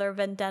particular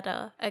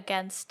vendetta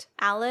against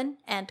Alan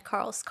and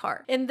Carl's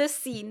car. In this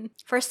scene,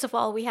 first of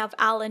all, we have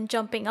Alan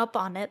jumping up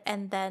on it,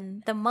 and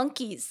then the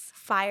monkeys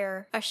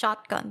fire a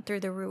shotgun through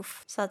the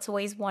roof. So that's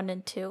ways 1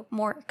 and 2.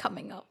 More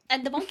coming up.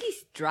 And the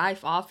monkeys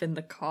drive off in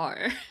the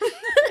car.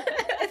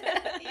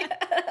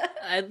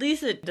 At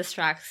least it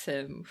distracts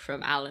him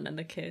from Alan and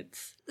the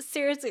kids.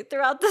 Seriously,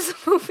 throughout this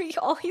movie,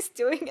 all he's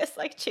doing is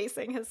like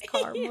chasing his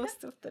car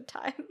most of the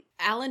time.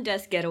 Alan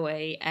does get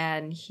away,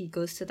 and he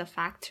goes to the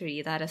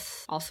factory that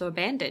is also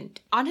abandoned.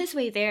 On his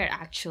way there,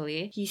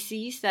 actually, he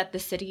sees that the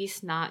city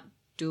is not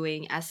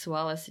doing as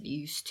well as it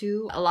used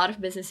to. A lot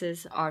of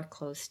businesses are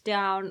closed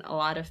down. A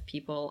lot of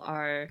people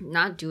are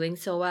not doing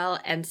so well.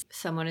 And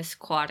someone is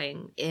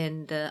squatting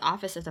in the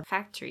office of the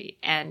factory.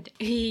 And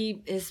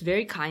he is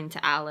very kind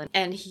to Alan.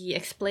 And he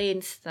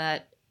explains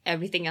that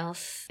everything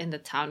else in the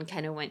town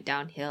kind of went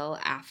downhill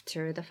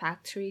after the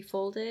factory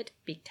folded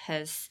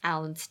because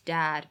Alan's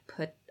dad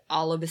put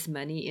all of his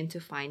money into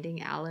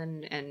finding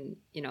Alan and,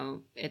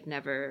 it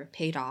never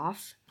paid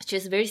off. Which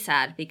is very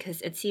sad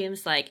because it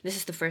seems like this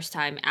is the first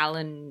time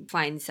Alan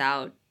finds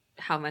out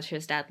how much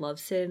his dad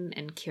loves him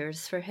and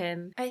cares for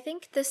him. I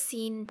think the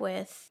scene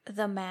with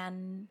the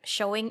man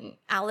showing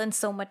Alan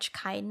so much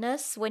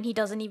kindness when he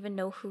doesn't even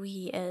know who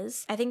he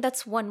is, I think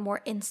that's one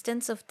more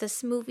instance of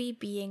this movie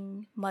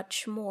being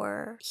much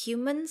more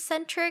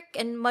human-centric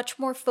and much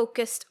more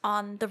focused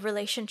on the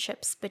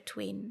relationships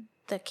between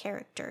the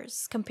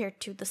characters compared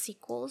to the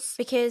sequels.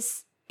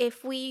 Because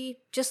if we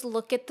just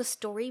look at the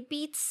story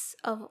beats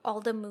of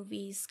all the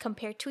movies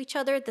compared to each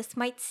other, this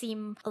might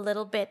seem a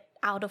little bit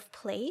out of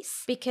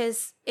place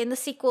because in the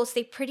sequels,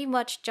 they pretty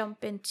much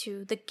jump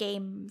into the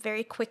game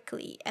very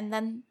quickly and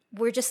then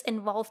we're just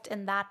involved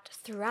in that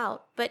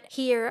throughout. But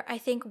here, I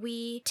think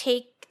we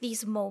take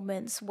these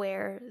moments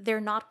where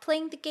they're not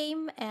playing the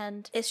game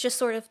and it's just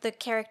sort of the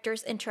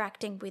characters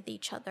interacting with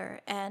each other.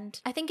 And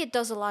I think it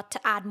does a lot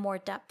to add more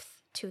depth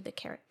to the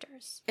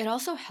characters. It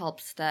also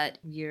helps that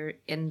we're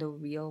in the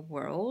real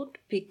world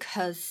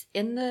because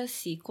in the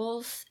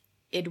sequels,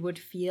 it would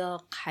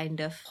feel kind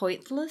of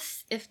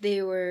pointless if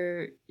they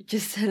were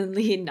just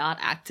suddenly not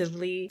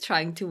actively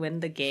trying to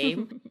win the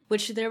game,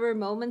 which there were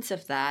moments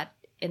of that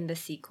in the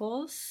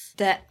sequels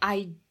that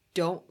I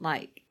don't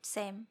like.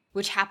 Same.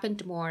 Which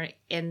happened more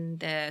in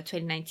the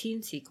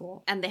 2019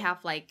 sequel. And they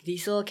have like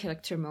these little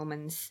character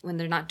moments when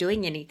they're not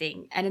doing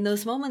anything. And in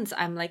those moments,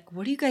 I'm like,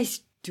 what are you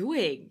guys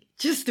doing?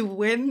 Just to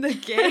win the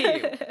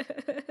game.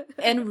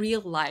 In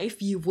real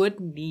life, you would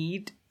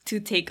need to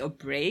take a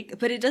break,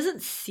 but it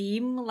doesn't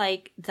seem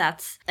like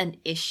that's an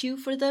issue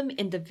for them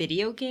in the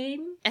video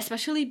game,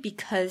 especially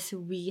because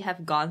we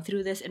have gone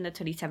through this in the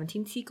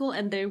 2017 sequel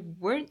and there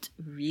weren't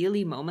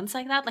really moments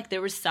like that. Like there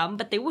were some,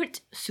 but they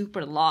weren't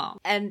super long.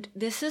 And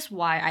this is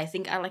why I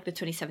think I like the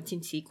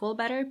 2017 sequel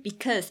better,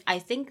 because I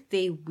think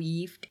they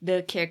weaved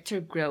the character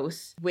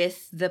growth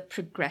with the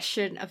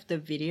progression of the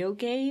video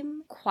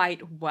game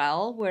quite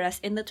well, whereas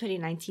in the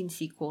 2019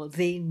 sequel,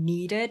 they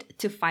needed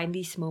to find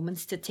these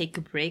moments to take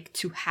a break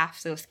to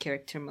have those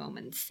character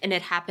moments, and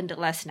it happened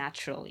less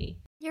naturally.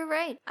 You're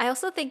right. I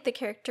also think the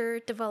character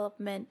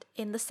development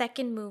in the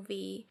second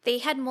movie, they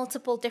had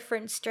multiple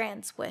different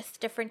strands with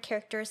different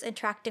characters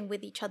interacting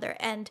with each other,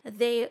 and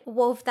they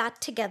wove that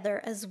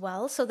together as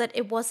well so that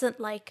it wasn't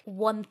like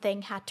one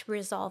thing had to be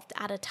resolved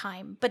at a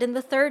time. But in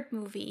the third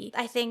movie,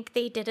 I think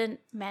they didn't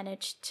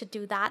manage to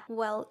do that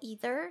well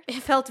either. It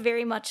felt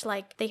very much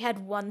like they had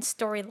one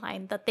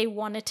storyline that they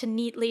wanted to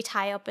neatly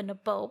tie up in a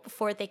bow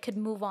before they could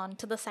move on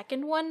to the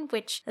second one,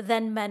 which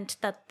then meant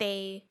that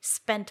they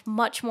spent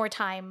much more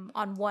time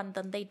on one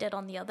than they did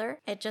on the other.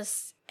 It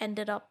just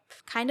ended up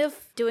kind of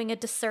doing a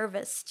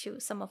disservice to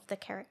some of the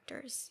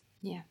characters.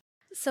 Yeah.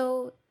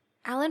 So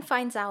Alan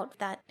finds out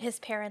that his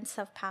parents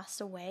have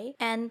passed away,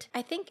 and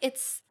I think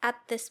it's at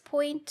this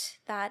point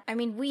that,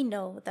 we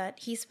know that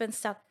he's been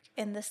stuck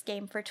in this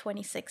game for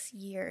 26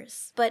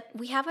 years, but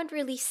we haven't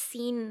really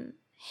seen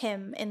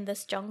him in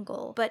this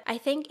jungle. But I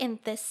think in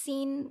this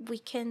scene, we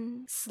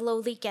can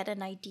slowly get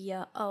an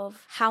idea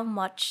of how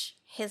much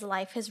his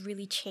life has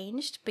really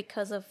changed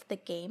because of the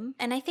game.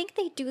 And I think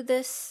they do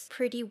this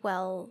pretty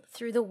well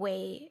through the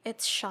way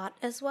it's shot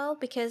as well,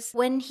 because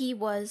when he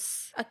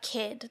was a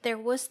kid, there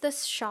was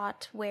this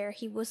shot where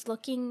he was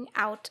looking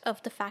out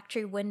of the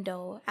factory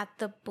window at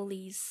the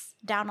bullies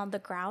down on the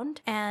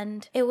ground,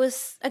 and it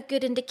was a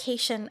good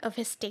indication of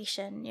his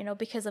station,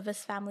 because of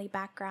his family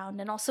background,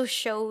 and also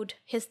showed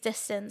his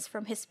distance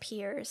from his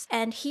peers.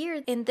 And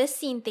here in this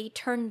scene, they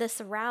turn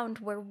this around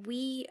where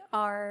we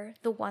are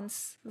the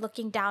ones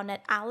looking down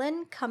at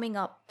Alan coming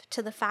up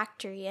to the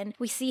factory, and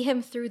we see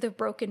him through the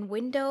broken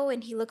window,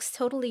 and he looks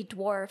totally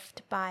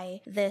dwarfed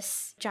by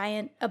this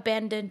giant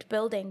abandoned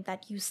building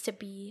that used to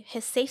be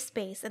his safe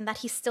space and that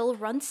he still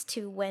runs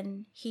to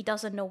when he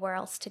doesn't know where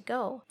else to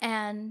go.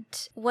 And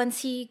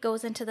once he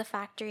goes into the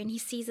factory and he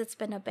sees it's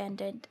been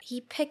abandoned,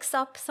 he picks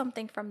up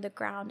something from the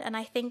ground, and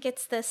I think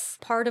it's this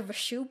part of a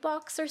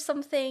shoebox or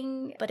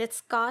something, but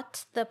it's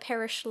got the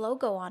Parrish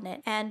logo on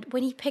it. And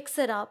when he picks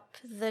it up,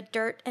 the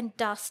dirt and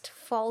dust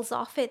falls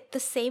off it the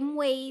same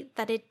way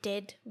that it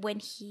did when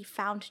he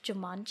found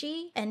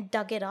Jumanji and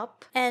dug it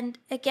up. And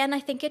again, I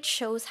think it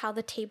shows how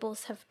the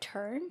tables have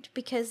turned,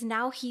 because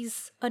now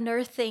he's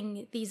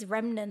unearthing these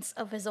remnants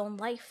of his own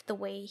life the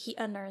way he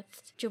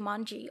unearthed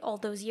Jumanji all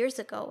those years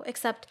ago.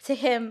 Except to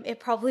him, it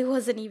probably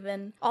wasn't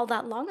even all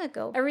that long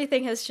ago.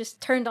 Everything has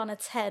just turned on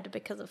its head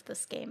because of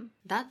this game.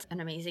 That's an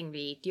amazing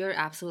read. You're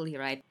absolutely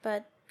right.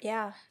 But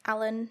yeah,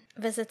 Alan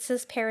visits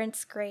his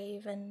parents'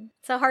 grave, and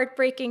it's a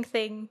heartbreaking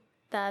thing.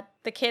 that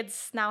the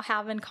kids now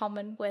have in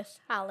common with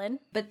Alan.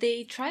 But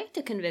they try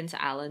to convince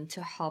Alan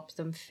to help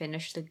them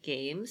finish the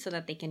game so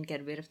that they can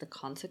get rid of the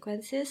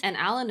consequences. And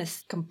Alan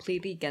is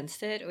completely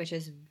against it, which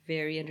is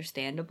very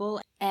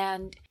understandable.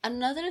 And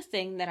another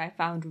thing that I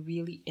found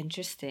really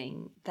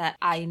interesting that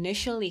I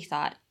initially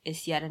thought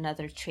is yet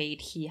another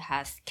trait he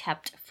has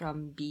kept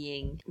from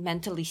being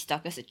mentally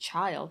stuck as a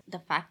child. The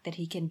fact that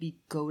he can be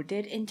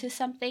goaded into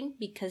something,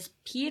 because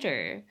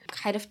Peter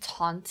kind of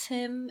taunts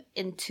him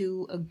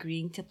into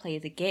agreeing to play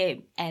the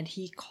game. And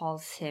he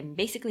calls him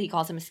a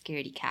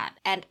scaredy cat.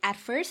 And at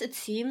first it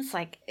seems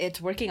like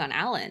it's working on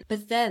Alan.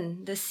 But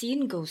then the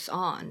scene goes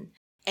on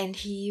and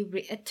he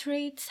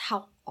reiterates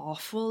how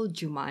awful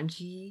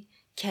Jumanji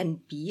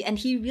can be, and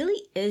he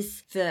really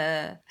is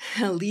the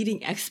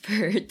leading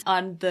expert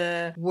on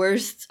the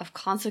worst of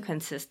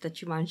consequences that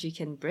Jumanji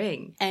can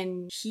bring.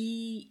 And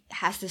he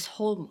has this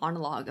whole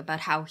monologue about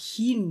how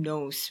he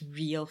knows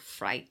real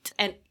fright.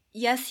 And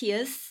yes, he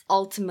is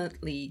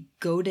ultimately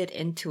goaded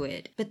into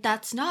it, but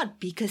that's not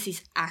because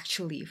he's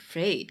actually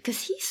afraid.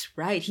 Because he's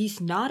right, he's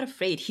not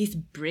afraid. He's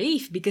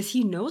brave because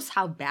he knows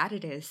how bad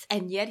it is,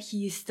 and yet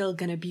he's still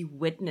gonna be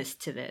witness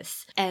to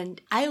this.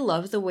 And I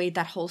love the way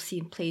that whole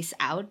scene plays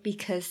out,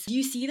 because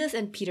you see this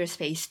in Peter's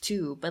face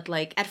too, but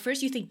like at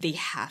first you think they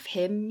have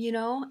him, you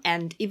know?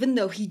 And even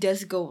though he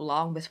does go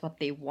along with what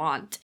they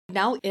want,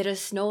 now it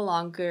is no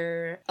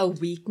longer a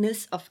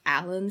weakness of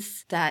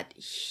Alan's that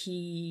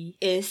he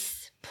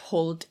is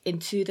pulled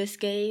into this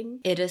game.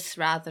 It is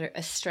rather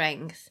a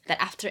strength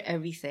that after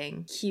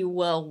everything, he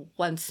will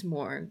once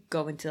more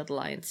go into the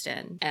lion's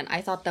den. And I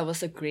thought that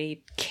was a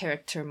great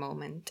character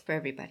moment for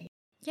everybody.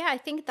 Yeah, I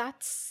think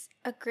that's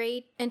a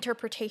great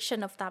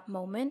interpretation of that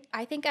moment.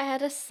 I think I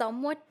had a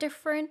somewhat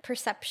different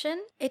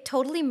perception. It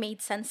totally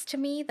made sense to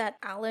me that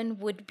Alan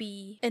would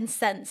be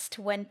incensed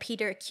when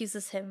Peter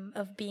accuses him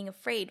of being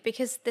afraid,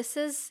 because this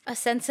is a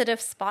sensitive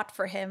spot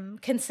for him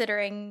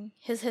considering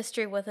his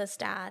history with his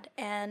dad.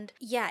 And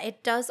yeah,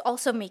 it does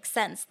also make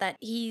sense that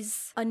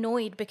he's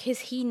annoyed because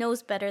he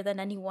knows better than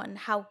anyone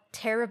how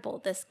terrible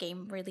this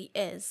game really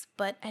is.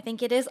 But I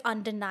think it is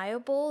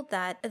undeniable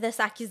that this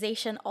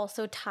accusation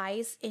also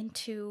ties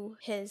into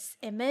his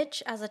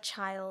image as a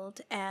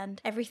child and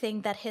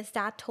everything that his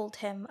dad told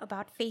him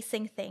about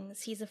facing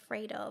things he's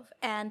afraid of.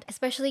 And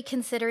especially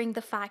considering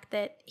the fact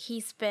that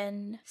he's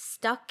been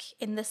stuck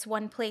in this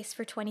one place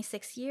for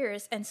 26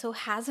 years and so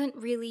hasn't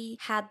really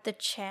had the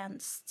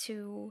chance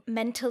to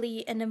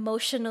mentally and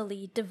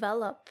emotionally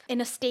develop in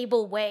a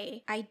stable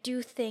way. I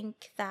do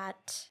think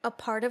that a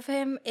part of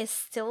him is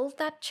still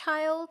that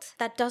child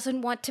that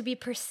doesn't want to be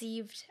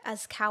perceived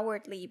as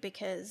cowardly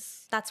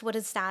because that's what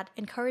his dad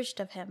encouraged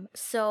of him.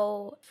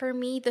 So for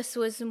me, this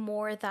was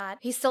more that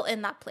he's still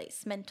in that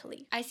place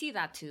mentally. I see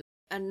that too.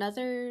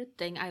 Another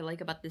thing I like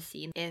about this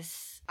scene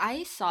is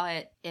I saw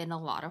it in a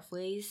lot of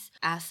ways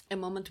as a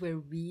moment where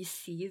we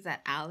see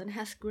that Alan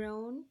has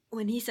grown.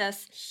 When he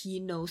says he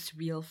knows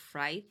real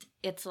fright,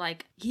 it's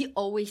like he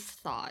always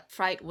thought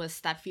fright was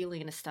that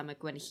feeling in his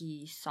stomach when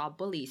he saw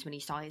bullies, when he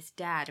saw his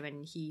dad,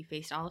 when he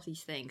faced all of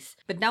these things.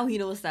 But now he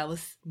knows that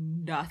was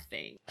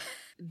nothing.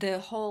 The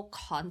whole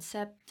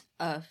concept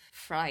of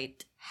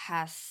fright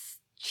has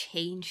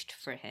changed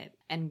for him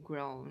and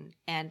grown.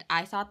 And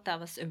I thought that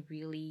was a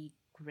really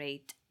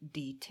great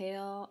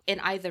detail in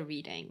either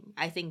reading.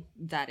 I think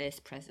that is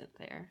present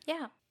there.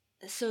 Yeah.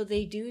 So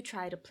they do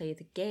try to play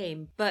the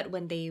game, but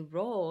when they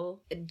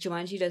roll,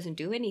 Jumanji doesn't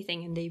do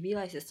anything and they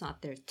realize it's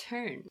not their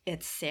turn.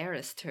 It's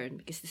Sarah's turn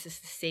because this is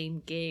the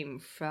same game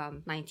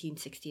from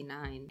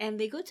 1969. And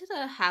they go to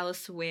the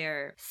house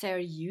where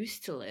Sarah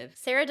used to live.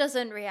 Sarah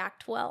doesn't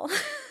react well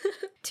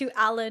to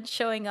Alan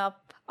showing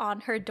up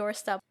on her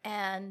doorstep,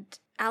 and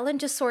Alan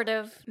just sort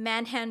of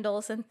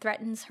manhandles and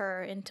threatens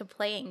her into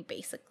playing,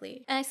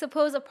 basically. And I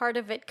suppose a part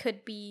of it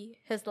could be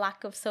his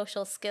lack of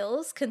social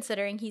skills,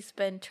 considering he's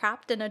been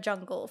trapped in a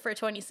jungle for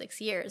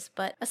 26 years.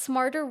 But a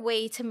smarter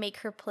way to make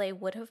her play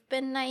would have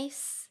been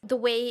nice. The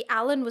way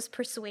Alan was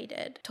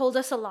persuaded told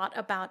us a lot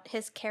about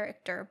his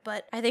character,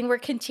 but I think we're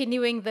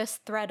continuing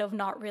this thread of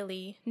not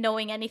really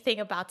knowing anything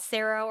about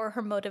Sarah or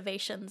her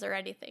motivations or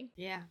anything.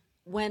 Yeah.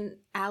 When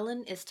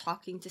Alan is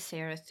talking to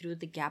Sarah through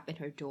the gap in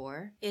her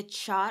door, it's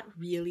shot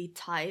really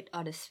tight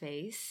on his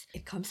face.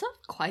 It comes off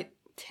quite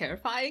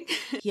terrifying.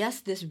 He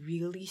has this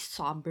really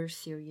somber,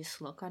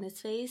 serious look on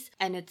his face,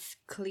 and it's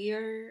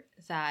clear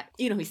that,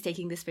 he's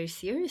taking this very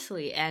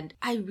seriously. And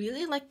I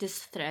really like this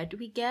thread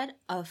we get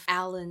of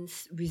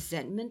Alan's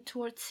resentment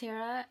towards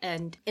Sarah.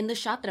 And in the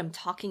shot that I'm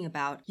talking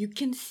about, you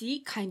can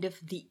see kind of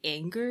the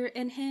anger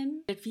in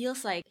him. It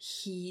feels like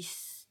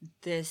he's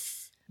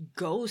this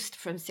ghost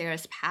from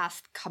Sarah's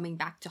past coming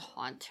back to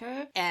haunt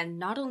her. And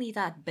not only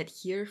that, but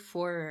here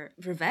for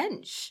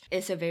revenge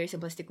is a very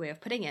simplistic way of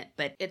putting it,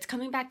 but it's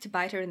coming back to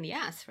bite her in the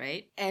ass,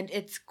 right? And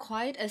it's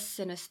quite a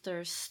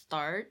sinister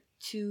start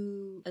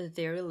to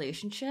their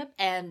relationship.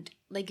 And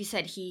like you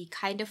said, he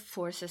kind of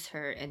forces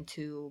her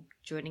into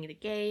joining the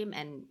game,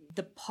 and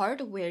the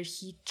part where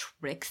he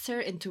tricks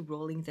her into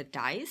rolling the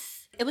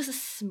dice, it was a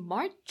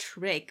smart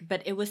trick,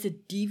 but it was a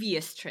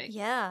devious trick.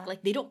 Yeah.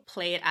 Like, they don't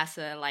play it as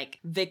a, like,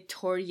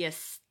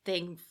 victorious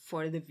thing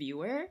for the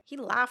viewer. He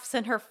laughs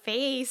in her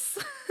face.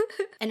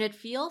 And it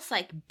feels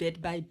like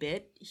bit by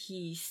bit,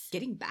 he's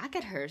getting back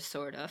at her,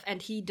 sort of.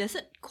 And he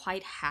doesn't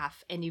quite have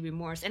any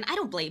remorse. And I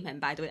don't blame him,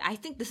 by the way. I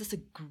think this is a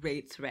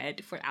great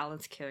thread for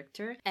Alan's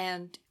character.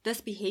 And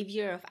this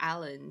behavior of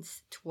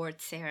Alan's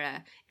towards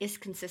Sarah is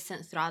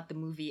consistent throughout the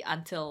movie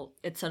until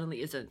it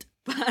suddenly isn't.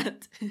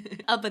 But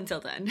up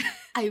until then,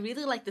 I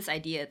really like this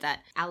idea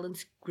that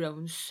Alan's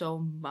grown so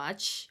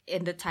much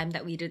in the time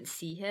that we didn't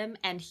see him,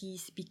 and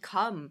he's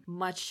become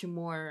much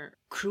more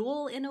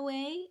cruel in a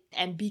way.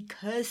 And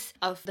because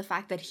of the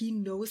fact that he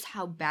knows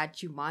how bad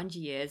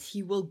Jumanji is,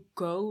 he will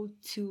go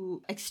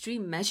to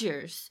extreme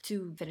measures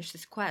to finish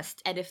this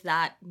quest. And if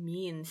that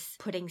means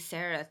putting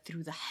Sarah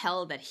through the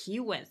hell that he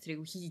went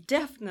through, he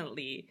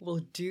definitely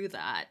will do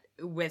that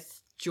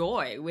with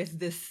joy, with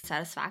this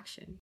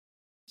satisfaction.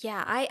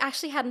 Yeah, I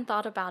actually hadn't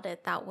thought about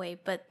it that way,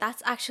 but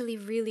that's actually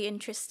really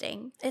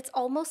interesting. It's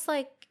almost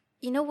like,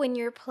 you know, when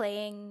you're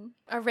playing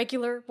a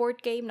regular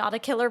board game, not a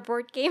killer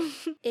board game,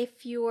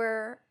 if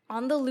you're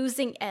on the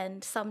losing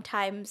end,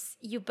 sometimes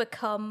you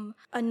become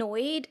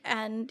annoyed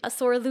and a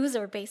sore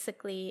loser,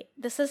 basically.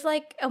 This is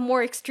like a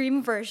more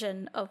extreme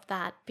version of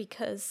that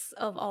because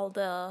of all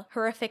the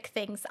horrific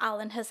things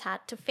Alan has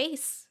had to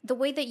face. The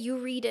way that you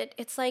read it,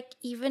 it's like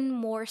even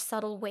more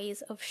subtle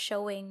ways of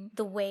showing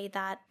the way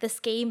that this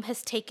game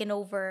has taken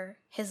over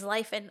his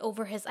life and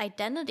over his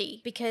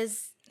identity,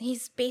 because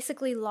he's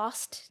basically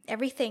lost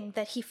everything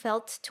that he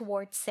felt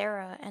towards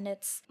Sarah, and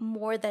it's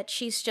more that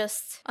she's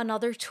just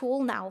another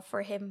tool now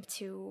for him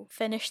to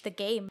finish the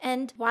game.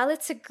 And while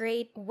it's a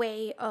great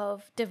way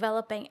of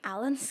developing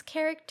Alan's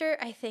character,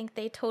 I think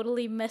they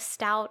totally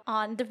missed out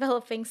on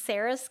developing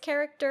Sarah's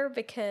character,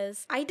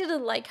 because I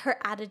didn't like her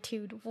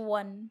attitude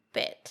one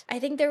bit. I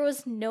think there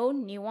was no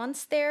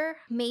nuance there.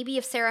 Maybe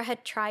if Sarah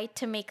had tried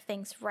to make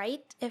things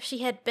right, if she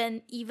had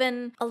been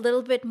even a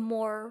little bit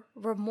more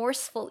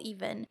remorseful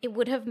even, it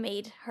would have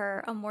made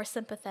her a more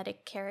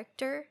sympathetic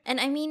character. And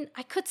I mean,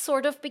 I could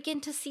sort of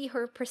begin to see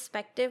her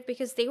perspective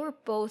because they were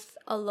both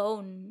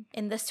alone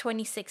in this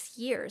 26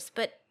 years,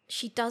 but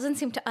she doesn't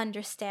seem to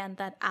understand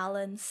that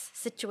Alan's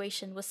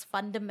situation was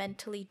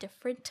fundamentally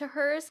different to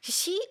hers.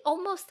 She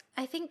almost,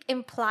 I think,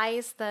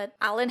 implies that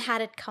Alan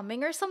had it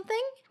coming or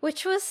something,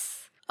 which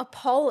was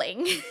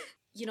appalling.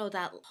 You know,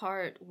 that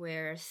part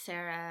where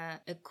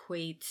Sarah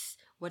equates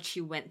what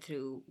she went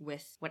through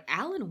with what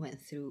Alan went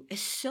through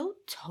is so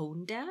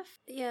tone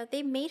deaf. Yeah,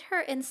 they made her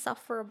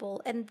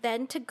insufferable, and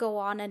then to go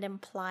on and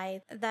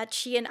imply that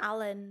she and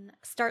Alan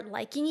start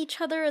liking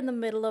each other in the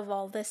middle of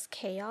all this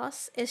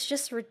chaos is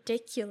just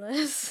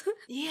ridiculous.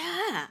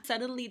 Yeah.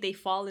 Suddenly they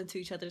fall into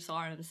each other's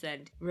arms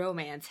and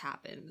romance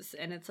happens.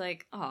 And it's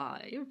like, aw,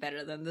 you're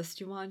better than this,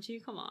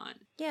 Jumanji. Come on.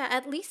 Yeah,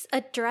 at least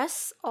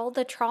address all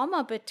the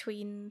trauma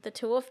between the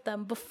two of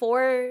them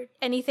before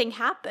anything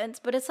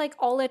happens. But it's like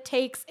all it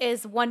takes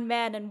is one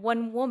man and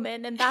one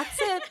woman, and that's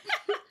it.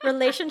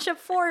 Relationship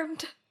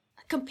formed.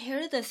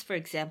 Compare this, for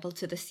example,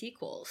 to the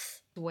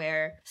sequels,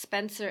 where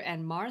Spencer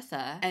and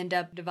Martha end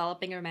up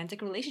developing a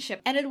romantic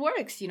relationship. And it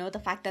works, you know, the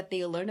fact that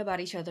they learn about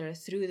each other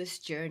through this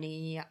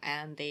journey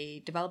and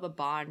they develop a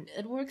bond,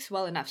 it works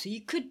well enough. So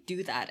you could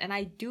do that, and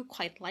I do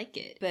quite like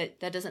it.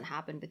 But that doesn't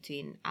happen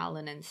between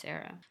Alan and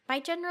Sarah. My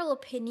general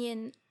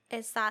opinion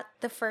is that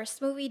the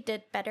first movie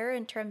did better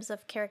in terms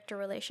of character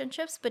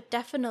relationships, but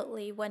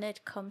definitely when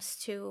it comes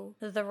to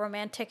the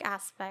romantic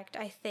aspect,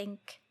 I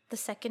think the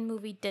second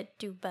movie did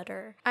do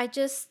better. I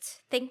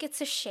just think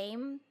it's a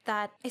shame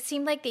that it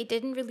seemed like they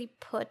didn't really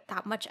put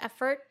that much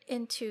effort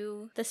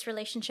into this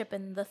relationship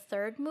in the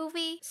third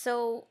movie.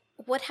 So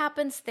what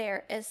happens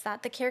there is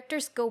that the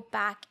characters go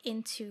back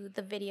into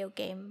the video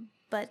game,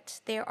 but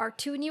there are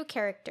two new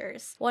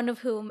characters, one of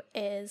whom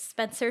is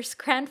Spencer's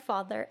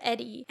grandfather,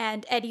 Eddie,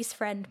 and Eddie's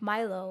friend,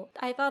 Milo.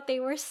 I thought they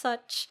were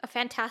such a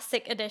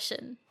fantastic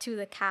addition to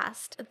the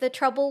cast. The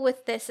trouble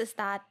with this is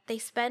that they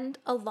spend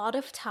a lot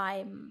of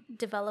time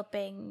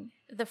developing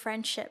the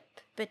friendship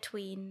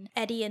between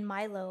Eddie and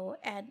Milo,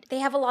 and they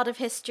have a lot of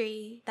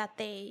history that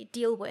they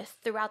deal with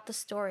throughout the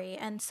story,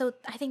 and so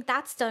I think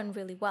that's done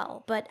really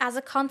well. But as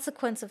a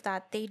consequence of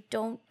that, they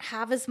don't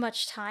have as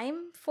much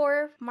time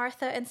for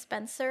Martha and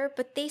Spencer,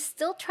 but they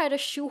still try to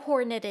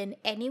shoehorn it in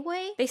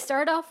anyway. They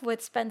start off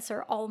with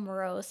Spencer all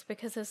morose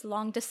because his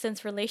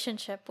long-distance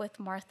relationship with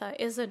Martha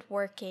isn't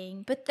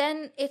working, but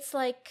then it's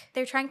like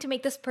they're trying to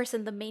make this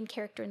person the main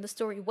character in the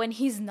story when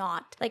he's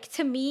not. Like,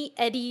 to me,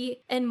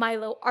 Eddie and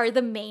Milo are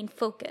the main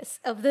focus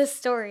of this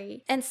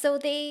story. And so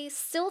they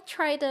still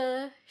try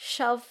to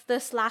shove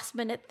this last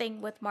minute thing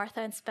with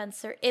Martha and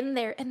Spencer in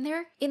there, and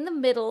they're in the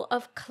middle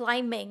of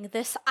climbing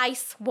this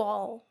ice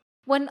wall.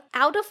 When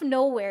out of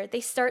nowhere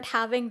they start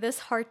having this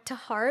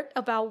heart-to-heart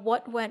about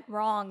what went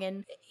wrong,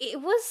 and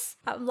it was,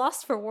 I'm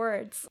lost for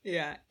words.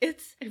 Yeah,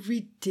 it's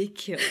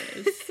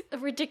ridiculous.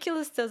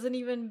 Ridiculous doesn't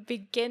even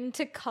begin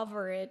to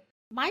cover it.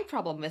 My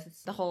problem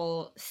with the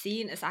whole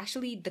scene is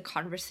actually the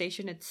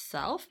conversation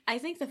itself. I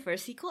think the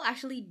first sequel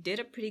actually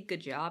did a pretty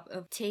good job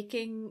of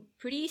taking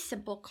pretty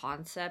simple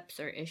concepts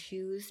or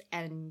issues,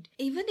 and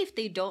even if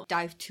they don't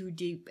dive too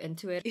deep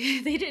into it,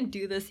 they didn't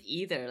do this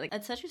either. Like,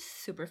 it's such a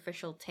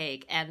superficial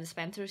take, and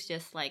Spencer's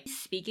just like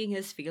speaking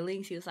his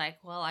feelings. He was like,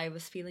 well, I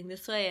was feeling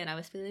this way and I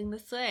was feeling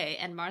this way,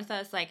 and Martha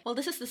is like, well,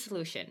 this is the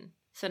solution.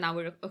 So now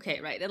we're okay,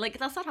 right? And like,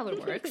 that's not how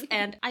it works.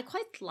 And I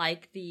quite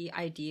like the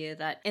idea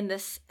that in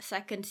this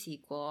second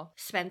sequel,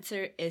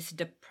 Spencer is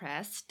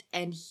depressed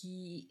and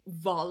he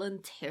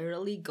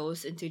voluntarily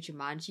goes into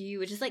Jumanji,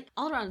 which is like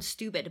all around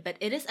stupid, but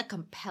it is a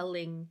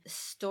compelling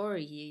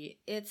story.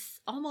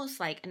 It's almost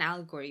like an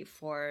allegory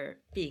for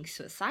being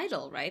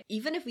suicidal, right?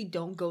 Even if we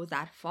don't go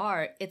that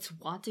far, it's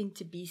wanting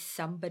to be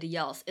somebody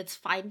else. It's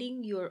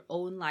finding your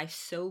own life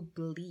so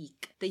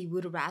bleak that you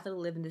would rather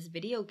live in this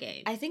video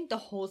game. I think the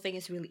whole thing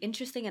is really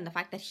interesting, and the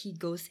fact that he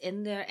goes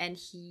in there and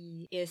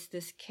he is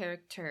this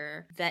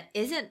character that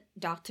isn't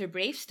Dr.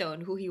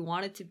 Bravestone, who he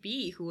wanted to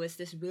be, who was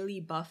this really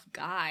buff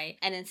guy,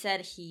 and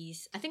instead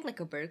he's, I think, like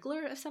a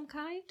burglar of some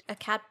kind. A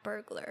cat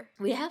burglar.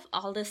 We have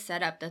all this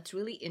setup that's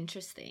really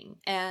interesting,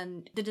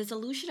 and the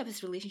dissolution of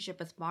his relationship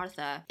with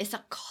Martha is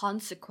a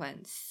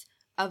consequence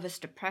of his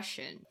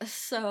depression.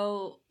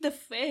 So the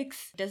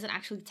fix doesn't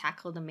actually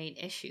tackle the main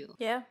issue.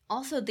 Yeah.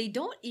 Also, they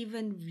don't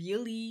even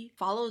really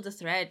follow the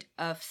thread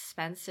of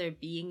Spencer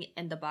being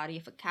in the body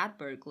of a cat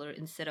burglar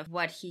instead of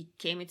what he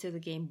came into the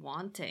game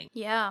wanting.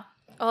 Yeah.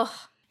 Ugh.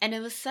 And it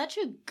was such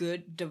a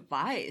good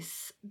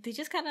device. They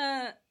just kind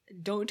of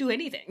don't do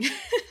anything.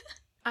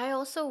 I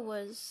also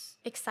was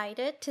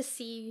excited to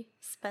see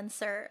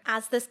Spencer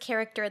as this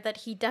character that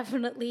he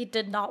definitely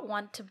did not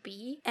want to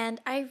be. And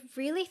I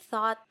really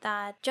thought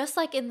that, just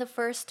like in the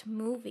first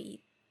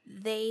movie,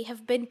 they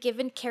have been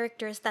given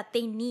characters that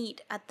they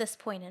need at this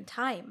point in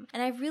time.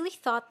 And I really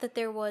thought that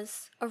there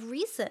was a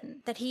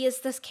reason that he is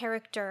this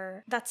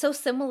character that's so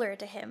similar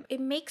to him. It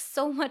makes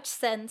so much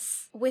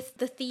sense with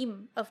the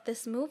theme of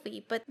this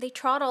movie, but they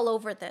trod all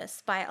over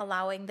this by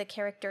allowing the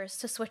characters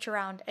to switch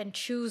around and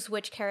choose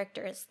which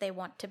characters they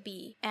want to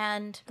be.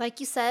 And like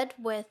you said,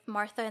 with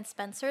Martha and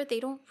Spencer, they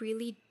don't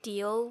really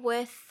deal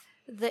with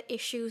the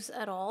issues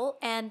at all.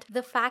 And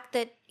the fact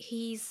that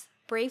he's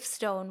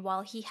Bravestone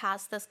while he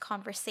has this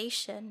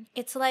conversation,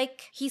 it's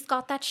like he's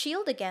got that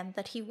shield again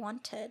that he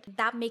wanted.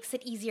 That makes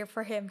it easier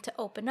for him to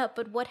open up.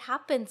 But what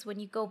happens when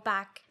you go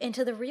back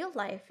into the real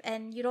life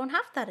and you don't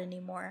have that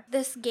anymore?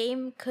 This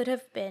game could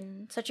have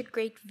been such a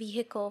great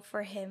vehicle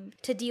for him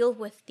to deal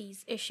with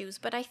these issues,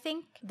 but I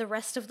think the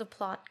rest of the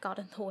plot got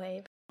in the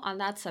way. On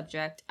that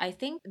subject, I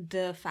think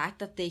the fact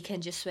that they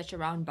can just switch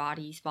around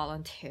bodies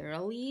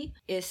voluntarily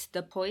is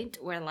the point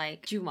where,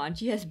 like,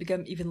 Jumanji has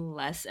become even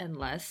less and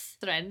less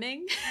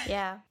threatening.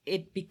 Yeah.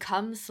 It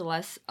becomes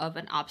less of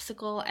an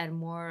obstacle and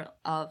more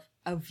of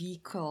a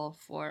vehicle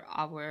for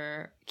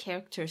our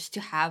characters to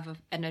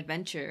have an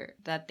adventure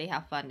that they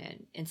have fun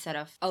in instead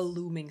of a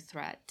looming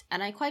threat.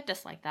 And I quite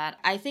dislike that.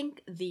 I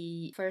think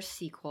the first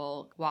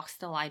sequel walks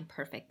the line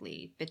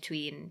perfectly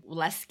between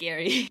less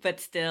scary but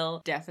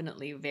still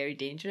definitely very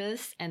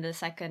dangerous, and the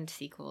second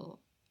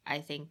sequel, I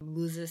think,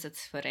 loses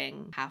its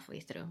footing halfway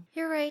through.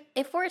 You're right.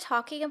 If we're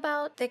talking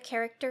about the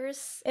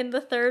characters in the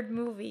third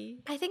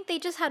movie, I think they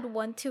just had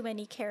one too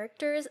many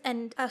characters,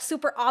 and a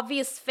super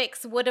obvious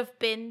fix would have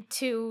been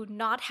to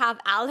not have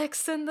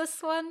Alex in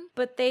this one,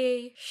 but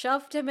they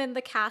shoved him in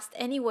the cast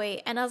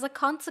anyway, and as a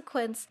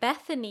consequence,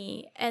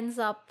 Bethany ends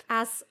up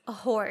as a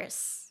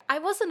horse. I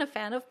wasn't a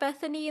fan of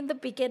Bethany in the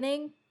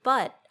beginning,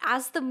 but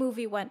as the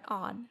movie went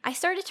on, I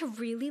started to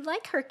really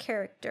like her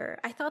character.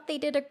 I thought they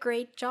did a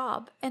great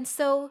job. And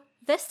so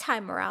this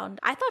time around,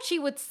 I thought she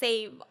would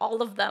save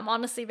all of them,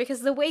 honestly,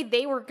 because the way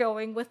they were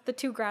going with the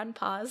two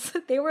grandpas,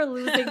 they were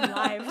losing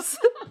lives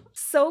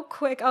so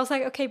quick. I was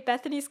like, okay,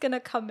 Bethany's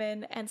gonna come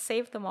in and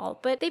save them all.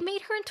 But they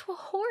made her into a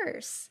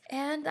horse.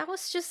 And that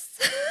was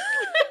just...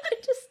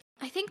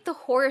 I think the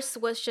horse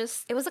was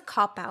just, it was a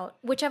cop-out.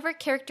 Whichever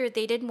character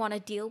they didn't want to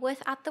deal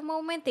with at the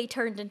moment, they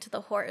turned into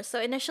the horse. So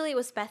initially it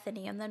was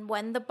Bethany, and then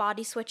when the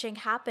body switching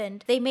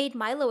happened, they made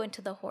Milo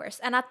into the horse.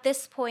 And at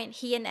this point,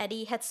 he and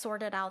Eddie had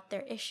sorted out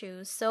their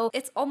issues. So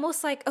it's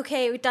almost like,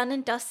 okay, we're done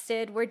and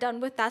dusted. We're done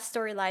with that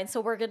storyline.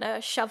 So we're gonna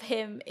shove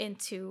him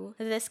into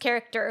this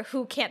character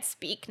who can't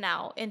speak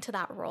now into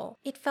that role.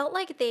 It felt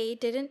like they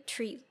didn't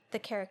treat the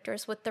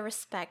characters with the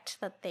respect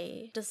that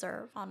they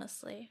deserve,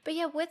 honestly. But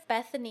yeah, with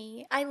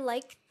Bethany, I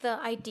like the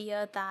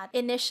idea that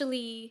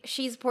initially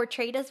she's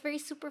portrayed as very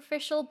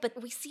superficial,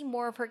 but we see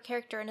more of her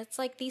character, and it's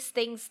like these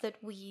things that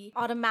we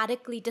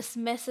automatically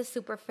dismiss as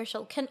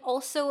superficial can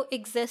also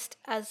exist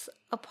as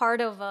a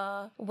part of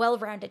a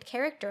well-rounded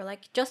character.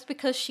 Like, just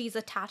because she's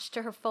attached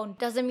to her phone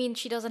doesn't mean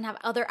she doesn't have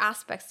other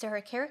aspects to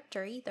her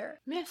character either.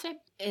 Yeah, same.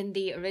 In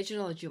the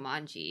original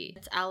Jumanji,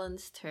 it's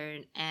Alan's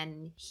turn,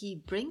 and he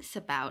brings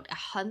about a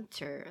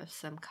hunter of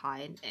some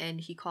kind,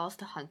 and he calls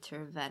the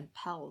hunter Van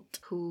Pelt,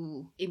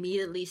 who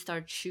immediately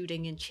starts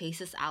shooting and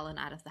chases Alan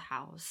out of the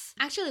house.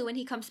 Actually, when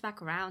he comes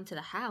back around to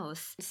the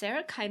house,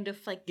 Sarah kind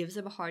of like gives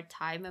him a hard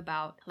time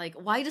about like,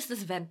 why does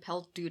this Van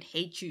Pelt dude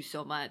hate you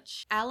so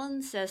much?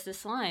 Alan says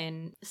this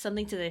line,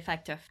 something to the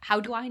effect of, how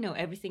do I know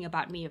everything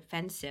about me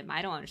offends him?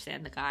 I don't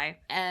understand the guy.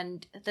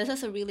 And this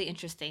is a really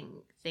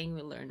interesting thing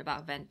we learned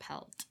about Van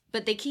Pelt.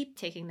 But they keep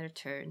taking their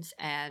turns,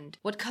 and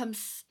what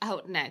comes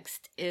out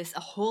next is a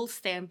whole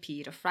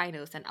stampede of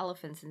rhinos and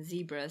elephants and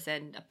zebras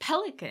and a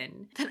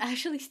pelican that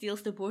actually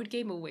steals the board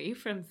game away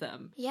from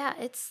them. Yeah,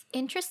 it's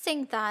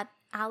interesting that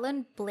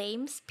Alan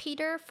blames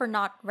Peter for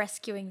not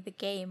rescuing the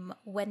game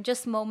when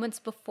just moments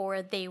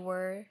before they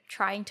were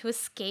trying to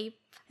escape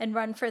and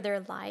run for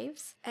their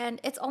lives. And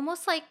it's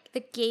almost like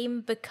the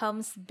game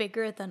becomes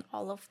bigger than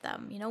all of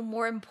them, you know,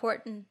 more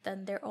important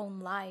than their own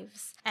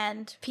lives.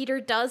 And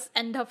Peter does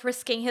end up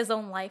risking his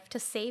own life to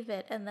save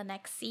it in the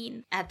next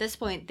scene. At this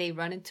point, they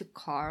run into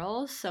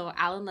Carl, so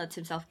Alan lets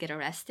himself get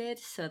arrested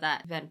so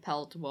that Van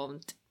Pelt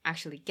won't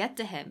actually get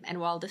to him. And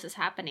while this is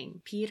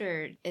happening,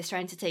 Peter is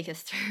trying to take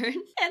his turn,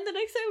 and the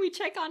next time we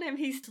check on him,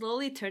 he's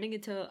slowly turning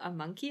into a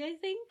monkey, I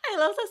think. I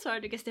love that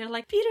part because they're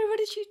like, Peter, what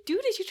did you do?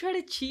 Did you try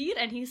to cheat?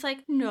 And he's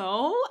like,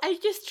 no, I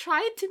just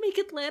tried to make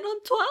it land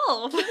on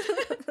 12.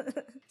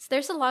 So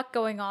there's a lot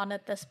going on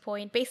at this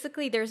point.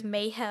 Basically, there's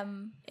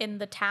mayhem in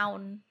the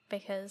town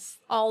because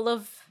all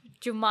of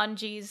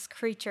Jumanji's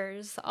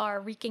creatures are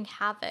wreaking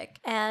havoc.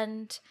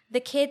 And the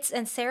kids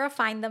and Sarah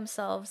find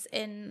themselves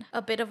in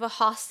a bit of a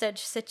hostage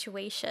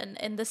situation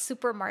in the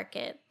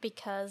supermarket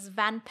because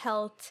Van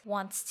Pelt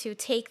wants to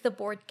take the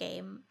board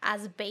game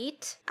as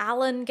bait.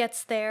 Alan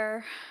gets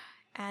there,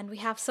 and we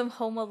have some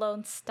Home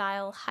Alone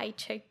style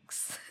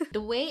hijinks. The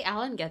way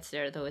Alan gets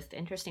there, though, is the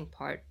interesting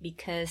part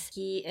because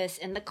he is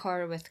in the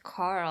car with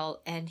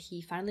Carl and he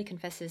finally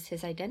confesses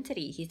his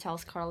identity. He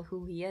tells Carl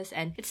who he is,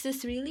 and it's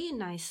this really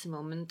nice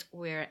moment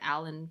where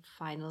Alan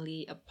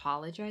finally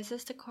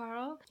apologizes to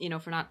Carl, you know,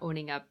 for not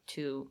owning up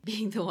to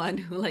being the one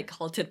who like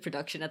halted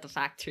production at the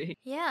factory.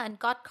 Yeah, and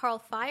got Carl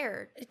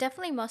fired. It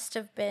definitely must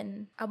have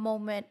been a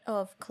moment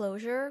of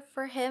closure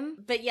for him.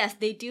 But yes,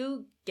 they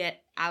do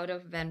get out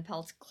of Van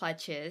Pelt's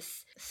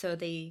clutches, so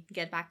they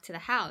get back to the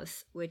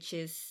house, which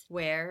is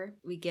where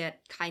we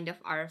get kind of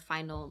our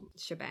final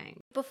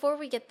shebang. Before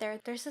we get there,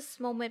 there's this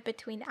moment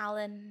between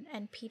Alan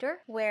and Peter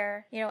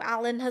where, you know,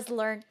 Alan has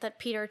learned that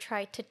Peter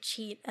tried to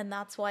cheat and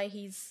that's why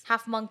he's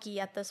half monkey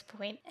at this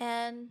point.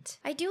 And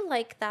I do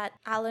like that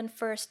Alan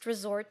first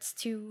resorts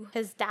to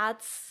his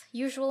dad's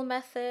usual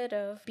method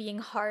of being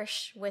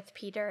harsh with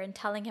Peter and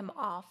telling him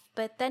off.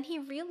 But then he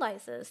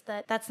realizes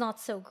that that's not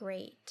so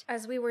great.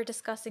 As we were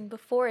discussing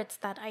before, it's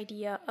that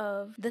idea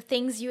of the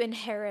things you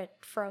inherit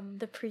from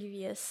the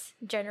previous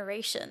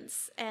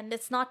generations. And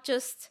it's not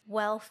just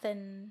wealth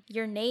and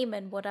your name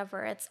and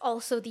whatever. It's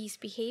also these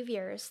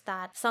behaviors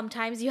that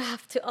sometimes you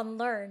have to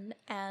unlearn.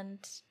 And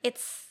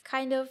it's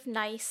kind of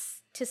nice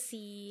to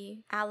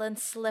see Alan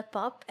slip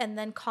up and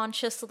then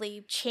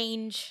consciously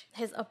change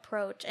his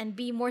approach and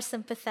be more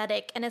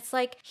sympathetic. And it's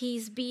like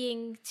he's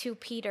being to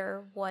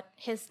Peter what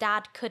his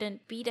dad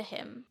couldn't be to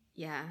him.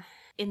 Yeah.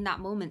 In that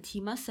moment, he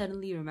must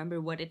suddenly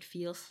remember what it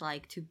feels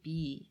like to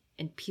be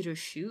in Peter's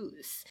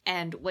shoes.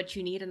 And what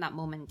you need in that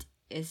moment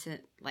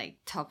isn't like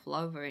tough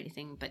love or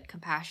anything, but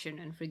compassion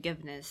and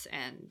forgiveness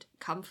and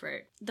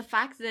comfort. The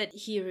fact that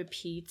he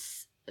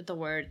repeats the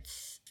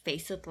words,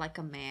 face it like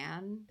a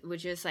man,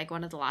 which is like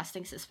one of the last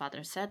things his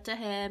father said to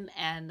him,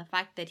 and the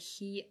fact that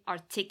he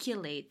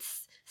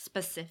articulates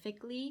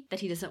specifically that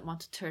he doesn't want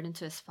to turn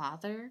into his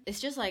father, it's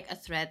just like a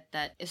thread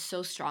that is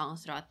so strong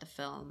throughout the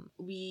film.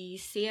 We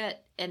see it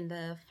in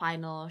the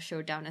final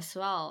showdown as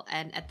well,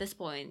 and at this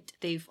point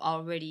they've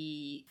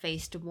already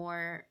faced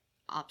more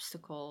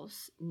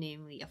obstacles,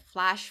 namely a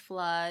flash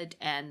flood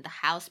and the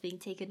house being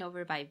taken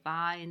over by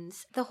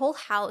vines. The whole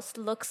house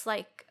looks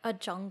like a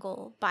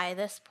jungle by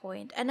this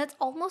point, and it's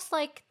almost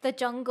like the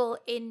jungle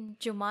in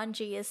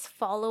Jumanji is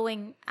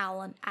following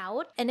Alan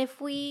out. And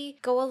if we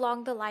go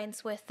along the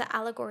lines with the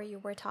allegory you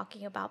were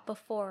talking about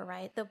before,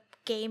 right? The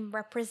game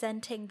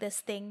representing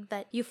this thing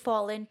that you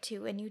fall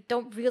into and you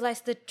don't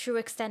realize the true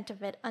extent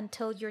of it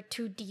until you're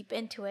too deep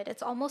into it.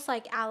 It's almost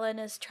like Alan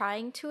is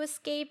trying to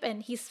escape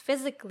and he's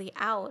physically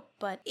out,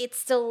 but it's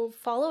still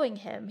following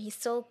him. He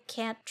still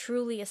can't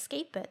truly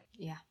escape it.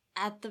 Yeah.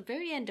 At the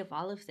very end of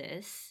all of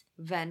this,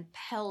 Van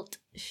Pelt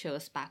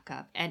shows back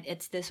up, and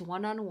it's this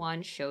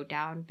one-on-one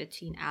showdown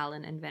between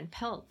Alan and Van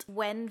Pelt.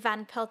 When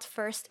Van Pelt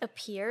first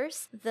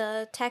appears,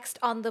 the text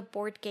on the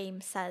board game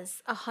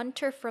says, "A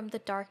hunter from the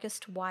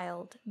darkest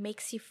wild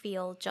makes you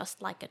feel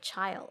just like a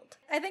child."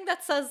 I think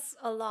that says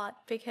a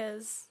lot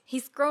because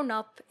he's grown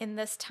up in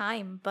this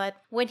time, but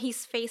when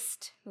he's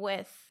faced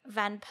with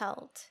Van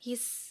Pelt,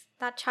 he's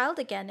that child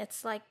again.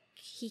 It's like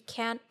he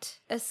can't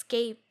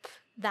escape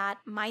that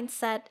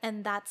mindset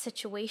and that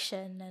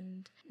situation,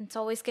 and it's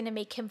always going to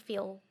make him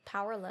feel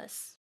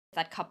powerless.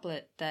 That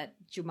couplet that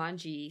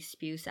Jumanji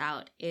spews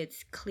out,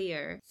 it's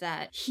clear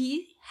that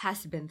he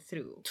has been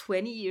through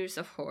 20 years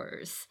of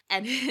horrors,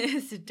 and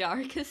his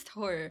darkest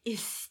horror is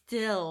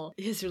still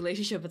his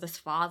relationship with his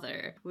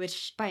father,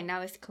 which by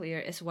now is clear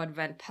is what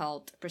Van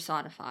Pelt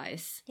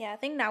personifies. Yeah, I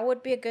think now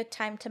would be a good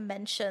time to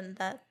mention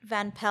that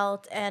Van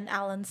Pelt and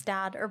Alan's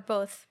dad are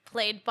both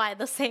played by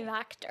the same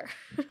actor.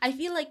 I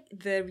feel like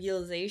the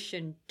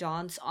realization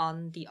dawns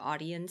on the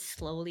audience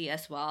slowly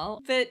as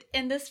well. But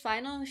in this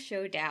final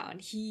showdown,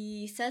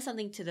 he says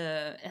something to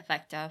the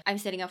effect of, I'm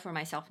standing up for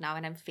myself now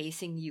and I'm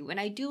facing you. And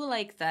I do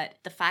like that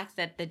the fact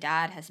that the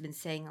dad has been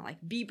saying, like,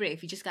 be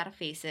brave, you just gotta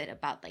face it,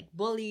 about like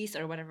bullies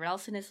or whatever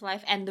else in his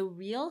life. And the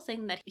real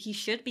thing that he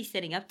should be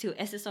standing up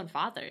to is his own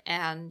father.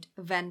 And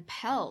Van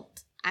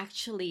Pelt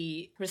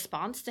actually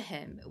responds to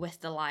him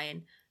with the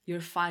line, you're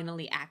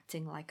finally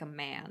acting like a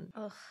man.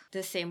 Ugh.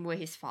 The same way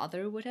his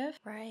father would have.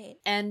 Right.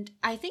 And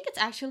I think it's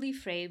actually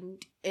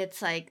framed,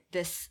 it's like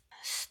this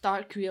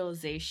stark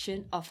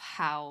realization of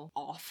how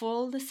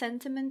awful the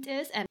sentiment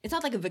is. And it's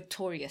not like a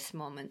victorious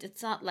moment.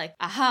 It's not like,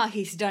 aha,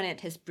 he's done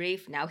it, he's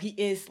brave now, he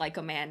is like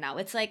a man now.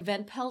 It's like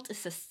Van Pelt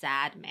is a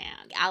sad man.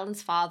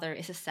 Alan's father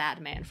is a sad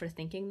man for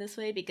thinking this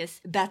way, because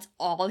that's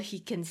all he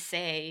can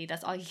say,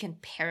 that's all he can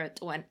parrot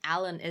when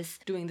Alan is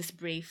doing this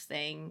brave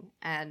thing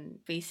and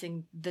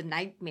facing the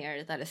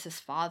nightmare that is his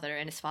father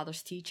and his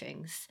father's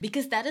teachings.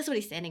 Because that is what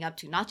he's standing up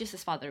to, not just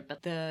his father,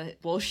 but the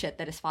bullshit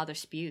that his father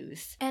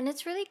spews. And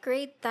it's really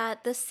great that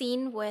the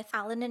scene with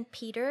Alan and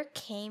Peter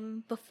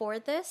came before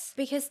this,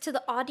 because to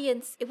the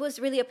audience, it was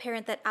really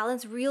apparent that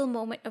Alan's real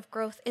moment of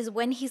growth is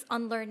when he's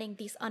unlearning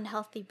these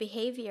unhealthy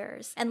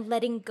behaviors and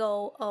letting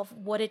go of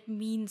what it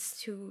means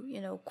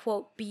to,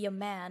 quote, be a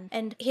man.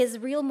 And his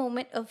real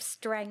moment of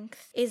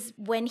strength is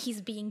when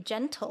he's being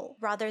gentle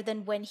rather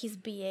than when he's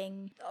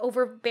being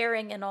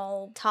overbearing and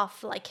all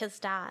tough like his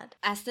dad.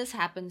 As this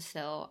happens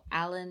though,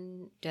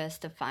 Alan does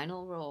the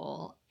final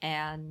roll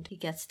and he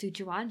gets to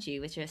Jumanji,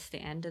 which is the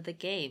end of the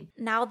game.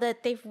 Now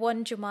that they've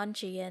won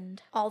Jumanji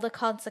and all the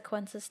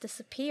consequences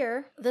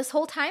disappear, this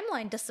whole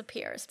timeline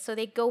disappears. So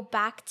they go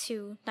back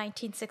to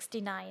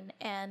 1969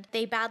 and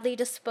they badly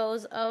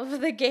dispose of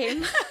the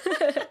game.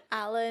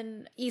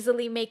 Alan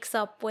easily makes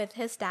up with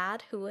his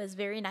dad, who is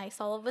very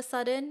nice all of a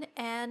sudden.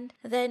 And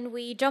then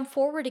we jump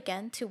forward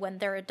again to when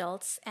they're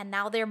adults and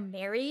now they're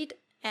married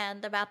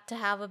and about to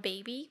have a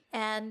baby,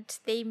 and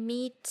they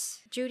meet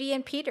Judy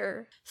and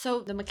Peter.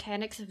 So the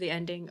mechanics of the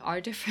ending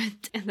are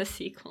different in the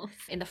sequels.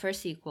 In the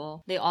first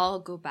sequel, they all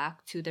go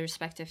back to their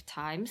respective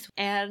times,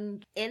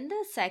 and in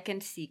the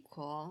second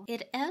sequel,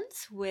 it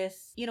ends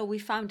with, we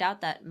found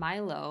out that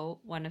Milo,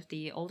 one of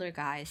the older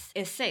guys,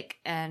 is sick,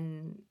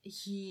 and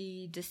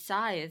he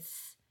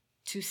decides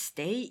to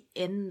stay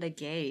in the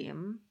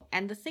game.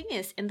 And the thing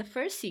is, in the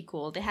first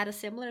sequel, they had a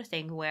similar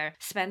thing where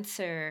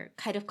Spencer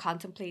kind of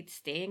contemplates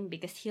staying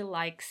because he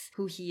likes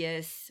who he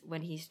is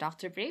when he's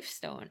Dr.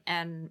 Bravestone.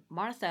 And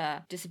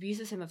Martha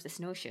disabuses him of this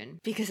notion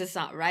because it's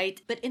not right.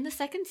 But in the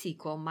second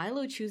sequel,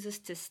 Milo chooses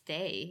to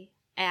stay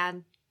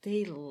and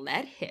they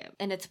let him.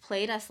 And it's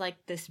played as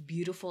like this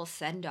beautiful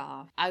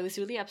send-off. I was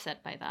really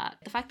upset by that.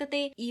 The fact that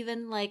they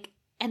even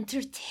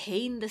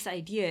entertain this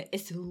idea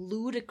is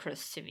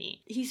ludicrous to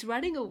me. He's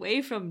running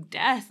away from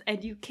death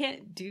and you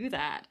can't do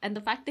that. And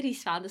the fact that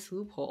he's found this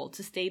loophole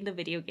to stay in the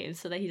video game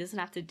so that he doesn't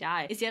have to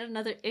die is yet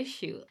another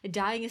issue.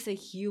 Dying is a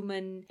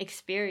human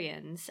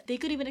experience. They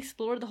could even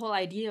explore the whole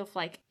idea of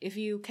if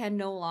you can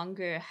no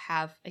longer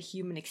have a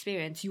human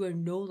experience, you are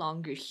no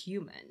longer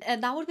human.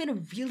 And that would have been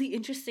a really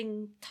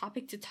interesting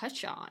topic to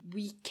touch on.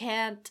 We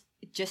can't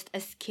just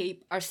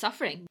escape our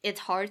suffering. It's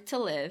hard to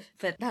live,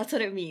 but that's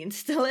what it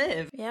means to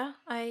live. Yeah,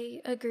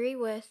 I agree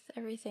with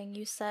everything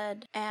you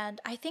said.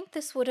 And I think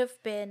this would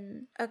have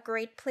been a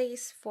great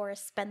place for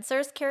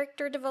Spencer's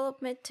character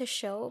development to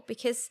show,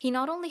 because he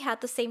not only had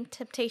the same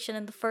temptation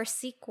in the first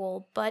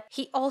sequel, but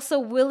he also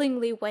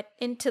willingly went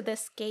into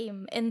this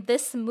game. In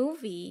this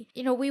movie,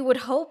 we would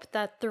hope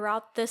that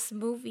throughout this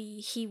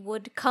movie, he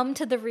would come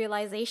to the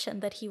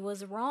realization that he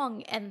was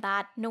wrong and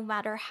that no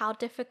matter how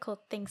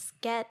difficult things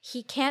get,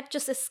 he can't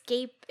just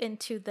escape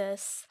into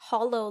this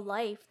hollow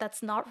life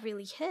that's not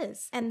really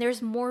his. And there's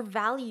more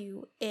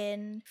value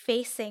in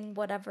facing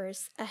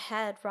whatever's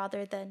ahead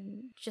rather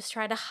than just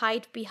try to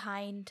hide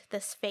behind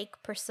this fake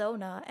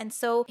persona. And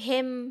so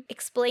him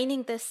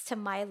explaining this to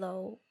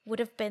Milo would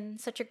have been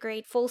such a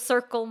great full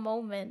circle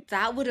moment.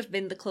 That would have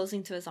been the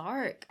closing to his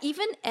arc.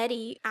 Even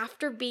Eddie,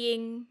 after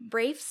being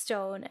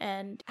Bravestone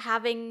and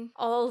having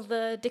all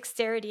the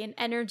dexterity and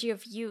energy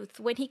of youth,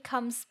 when he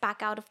comes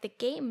back out of the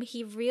game,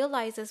 he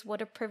realizes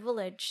what a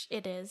privilege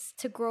it is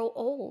to grow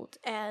old.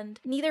 And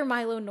neither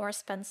Milo nor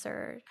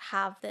Spencer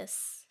have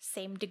this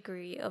same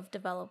degree of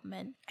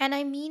development. And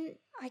I mean,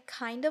 I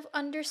kind of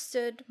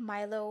understood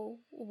Milo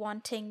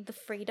wanting the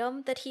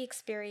freedom that he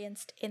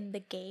experienced in the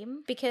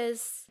game,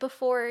 because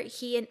before,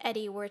 he and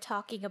Eddie were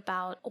talking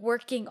about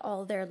working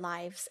all their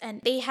lives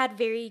and they had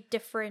very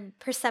different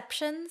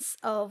perceptions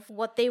of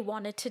what they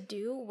wanted to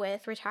do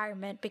with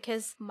retirement,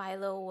 because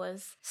Milo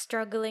was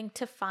struggling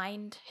to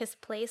find his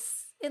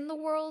place in the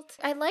world.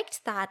 I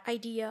liked that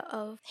idea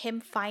of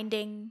him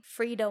finding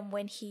freedom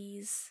when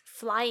he's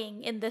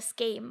flying in this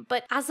game,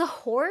 but as a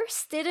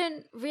horse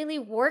didn't really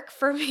work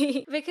for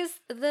me because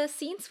the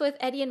scenes with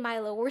Eddie and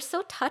Milo were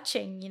so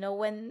touching,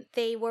 when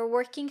they were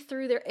working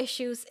through their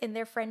issues in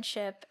their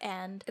friendship,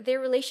 and their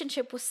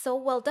relationship was so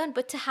well done.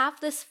 But to have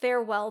this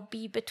farewell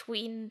be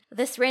between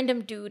this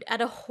random dude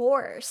and a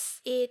horse,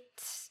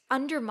 it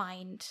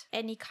undermined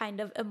any kind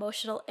of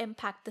emotional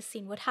impact the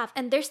scene would have.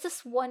 And there's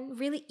this one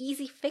really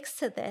easy fix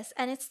to this,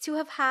 and it's to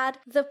have had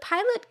the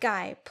pilot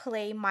guy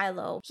play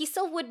Milo. He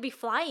still would be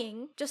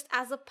flying, just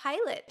as a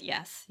pilot.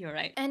 Yes, you're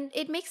right. And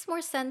it makes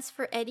more sense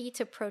for Eddie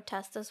to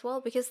protest as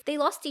well, because they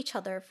lost each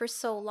other for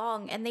so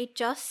long and they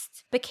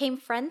just became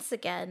friends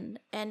again.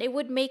 And it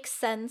would make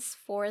sense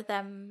for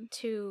them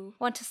to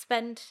want to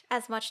spend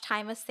as much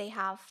time as they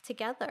have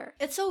together.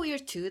 It's so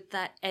weird too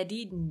that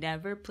Eddie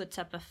never puts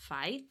up a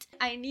fight.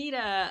 I need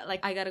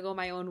I gotta go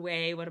my own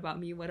way. What about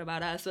me? What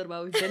about us? What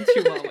about we've been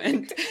through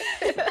moment?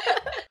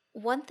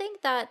 One thing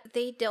that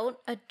they don't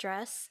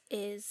address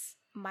is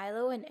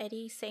Milo and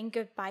Eddie saying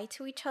goodbye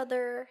to each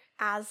other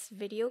as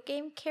video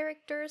game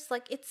characters.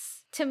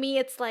 To me,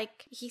 it's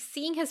like he's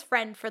seeing his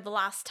friend for the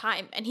last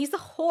time and he's a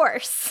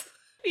horse.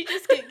 We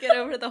just can't get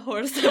over the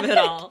horse of it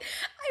all.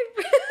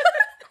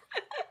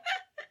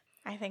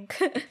 I think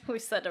we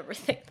said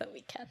everything that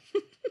we can.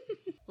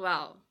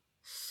 Wow.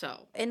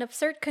 So, in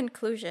absurd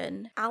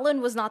conclusion, Alan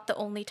was not the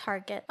only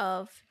target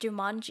of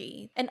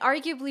Jumanji. An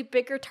arguably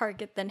bigger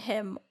target than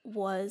him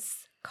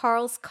was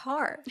Carl's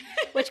car,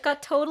 which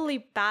got totally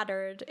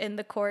battered in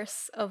the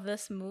course of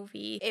this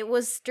movie. It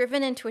was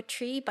driven into a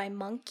tree by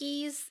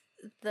monkeys.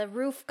 The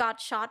roof got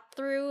shot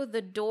through,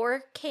 the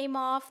door came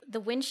off,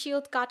 the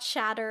windshield got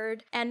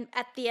shattered, and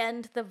at the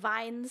end, the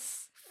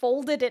vines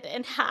folded it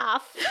in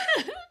half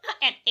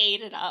and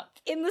ate it up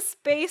in the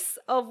space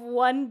of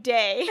one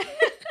day.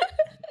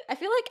 I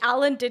feel like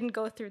Alan didn't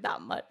go through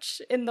that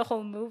much in the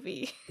whole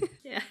movie.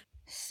 Yeah.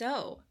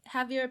 So,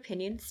 have your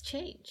opinions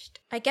changed?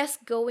 I guess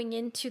going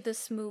into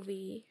this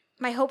movie,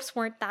 my hopes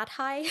weren't that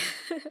high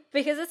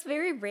because it's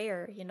very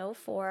rare,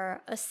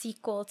 for a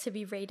sequel to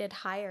be rated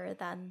higher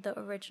than the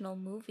original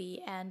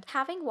movie. And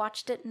having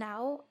watched it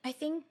now, I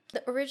think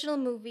the original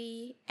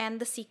movie and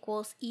the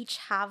sequels each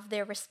have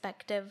their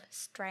respective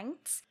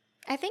strengths.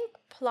 I think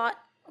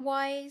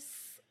plot-wise,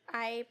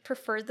 I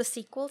prefer the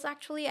sequels,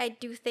 actually. I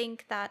do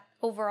think that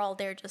overall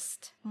they're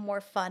just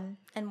more fun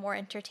and more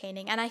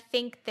entertaining. And I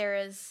think there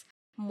is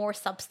more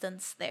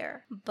substance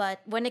there.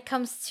 But when it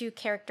comes to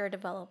character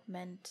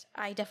development,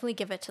 I definitely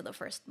give it to the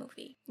first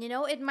movie.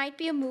 It might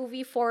be a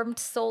movie formed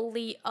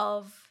solely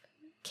of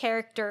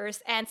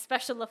characters and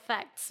special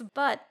effects,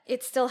 but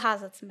it still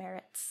has its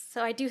merits.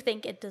 So I do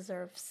think it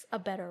deserves a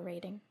better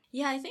rating.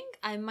 Yeah, I think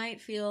I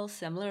might feel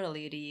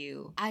similarly to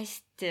you. I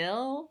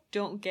still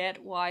don't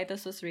get why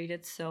this was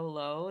rated so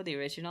low, the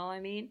original,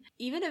 I mean.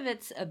 Even if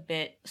it's a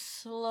bit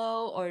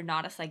slow or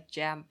not as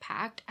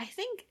jam-packed, I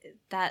think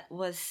that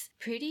was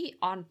pretty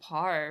on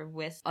par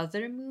with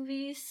other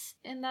movies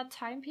in that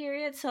time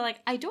period. So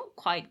I don't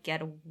quite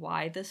get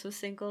why this was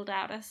singled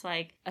out as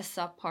a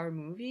subpar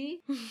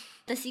movie.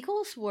 The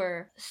sequels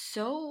were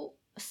so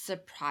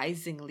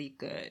surprisingly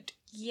good.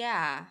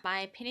 Yeah, my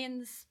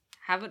opinions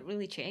haven't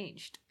really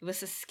changed. It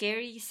was a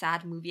scary,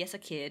 sad movie as a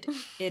kid.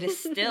 It is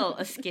still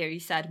a scary,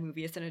 sad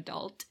movie as an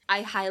adult.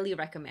 I highly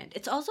recommend.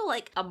 It's also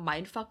a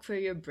mindfuck for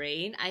your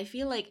brain. I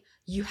feel like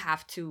you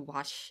have to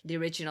watch the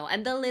original.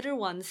 And the later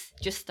ones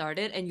just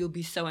started and you'll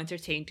be so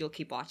entertained you'll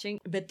keep watching.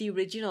 But the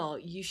original,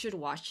 you should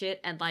watch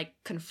it and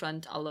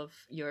confront all of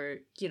your,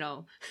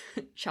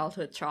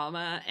 childhood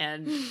trauma.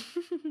 And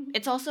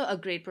it's also a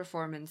great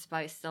performance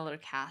by a stellar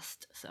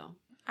cast. So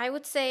I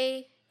would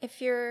say, if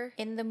you're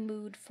in the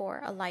mood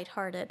for a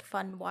lighthearted,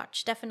 fun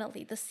watch,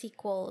 definitely the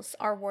sequels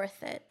are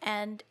worth it.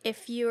 And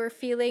if you're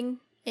feeling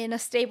in a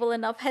stable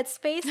enough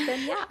headspace,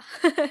 then yeah,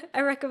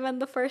 I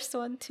recommend the first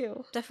one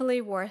too.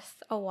 Definitely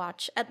worth a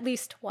watch at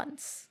least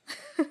once.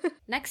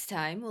 Next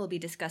time, we'll be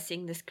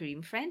discussing the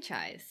Scream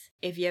franchise.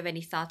 If you have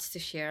any thoughts to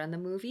share on the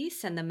movie,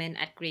 send them in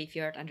at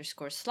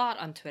graveyard_slot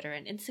on Twitter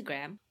and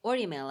Instagram, or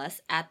email us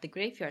at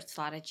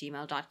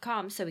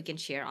thegraveyardslot@gmail.com so we can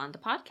share on the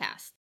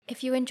podcast.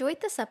 If you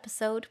enjoyed this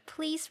episode,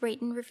 please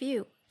rate and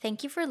review.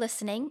 Thank you for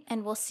listening,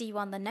 and we'll see you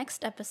on the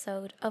next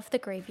episode of The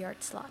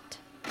Graveyard Slot.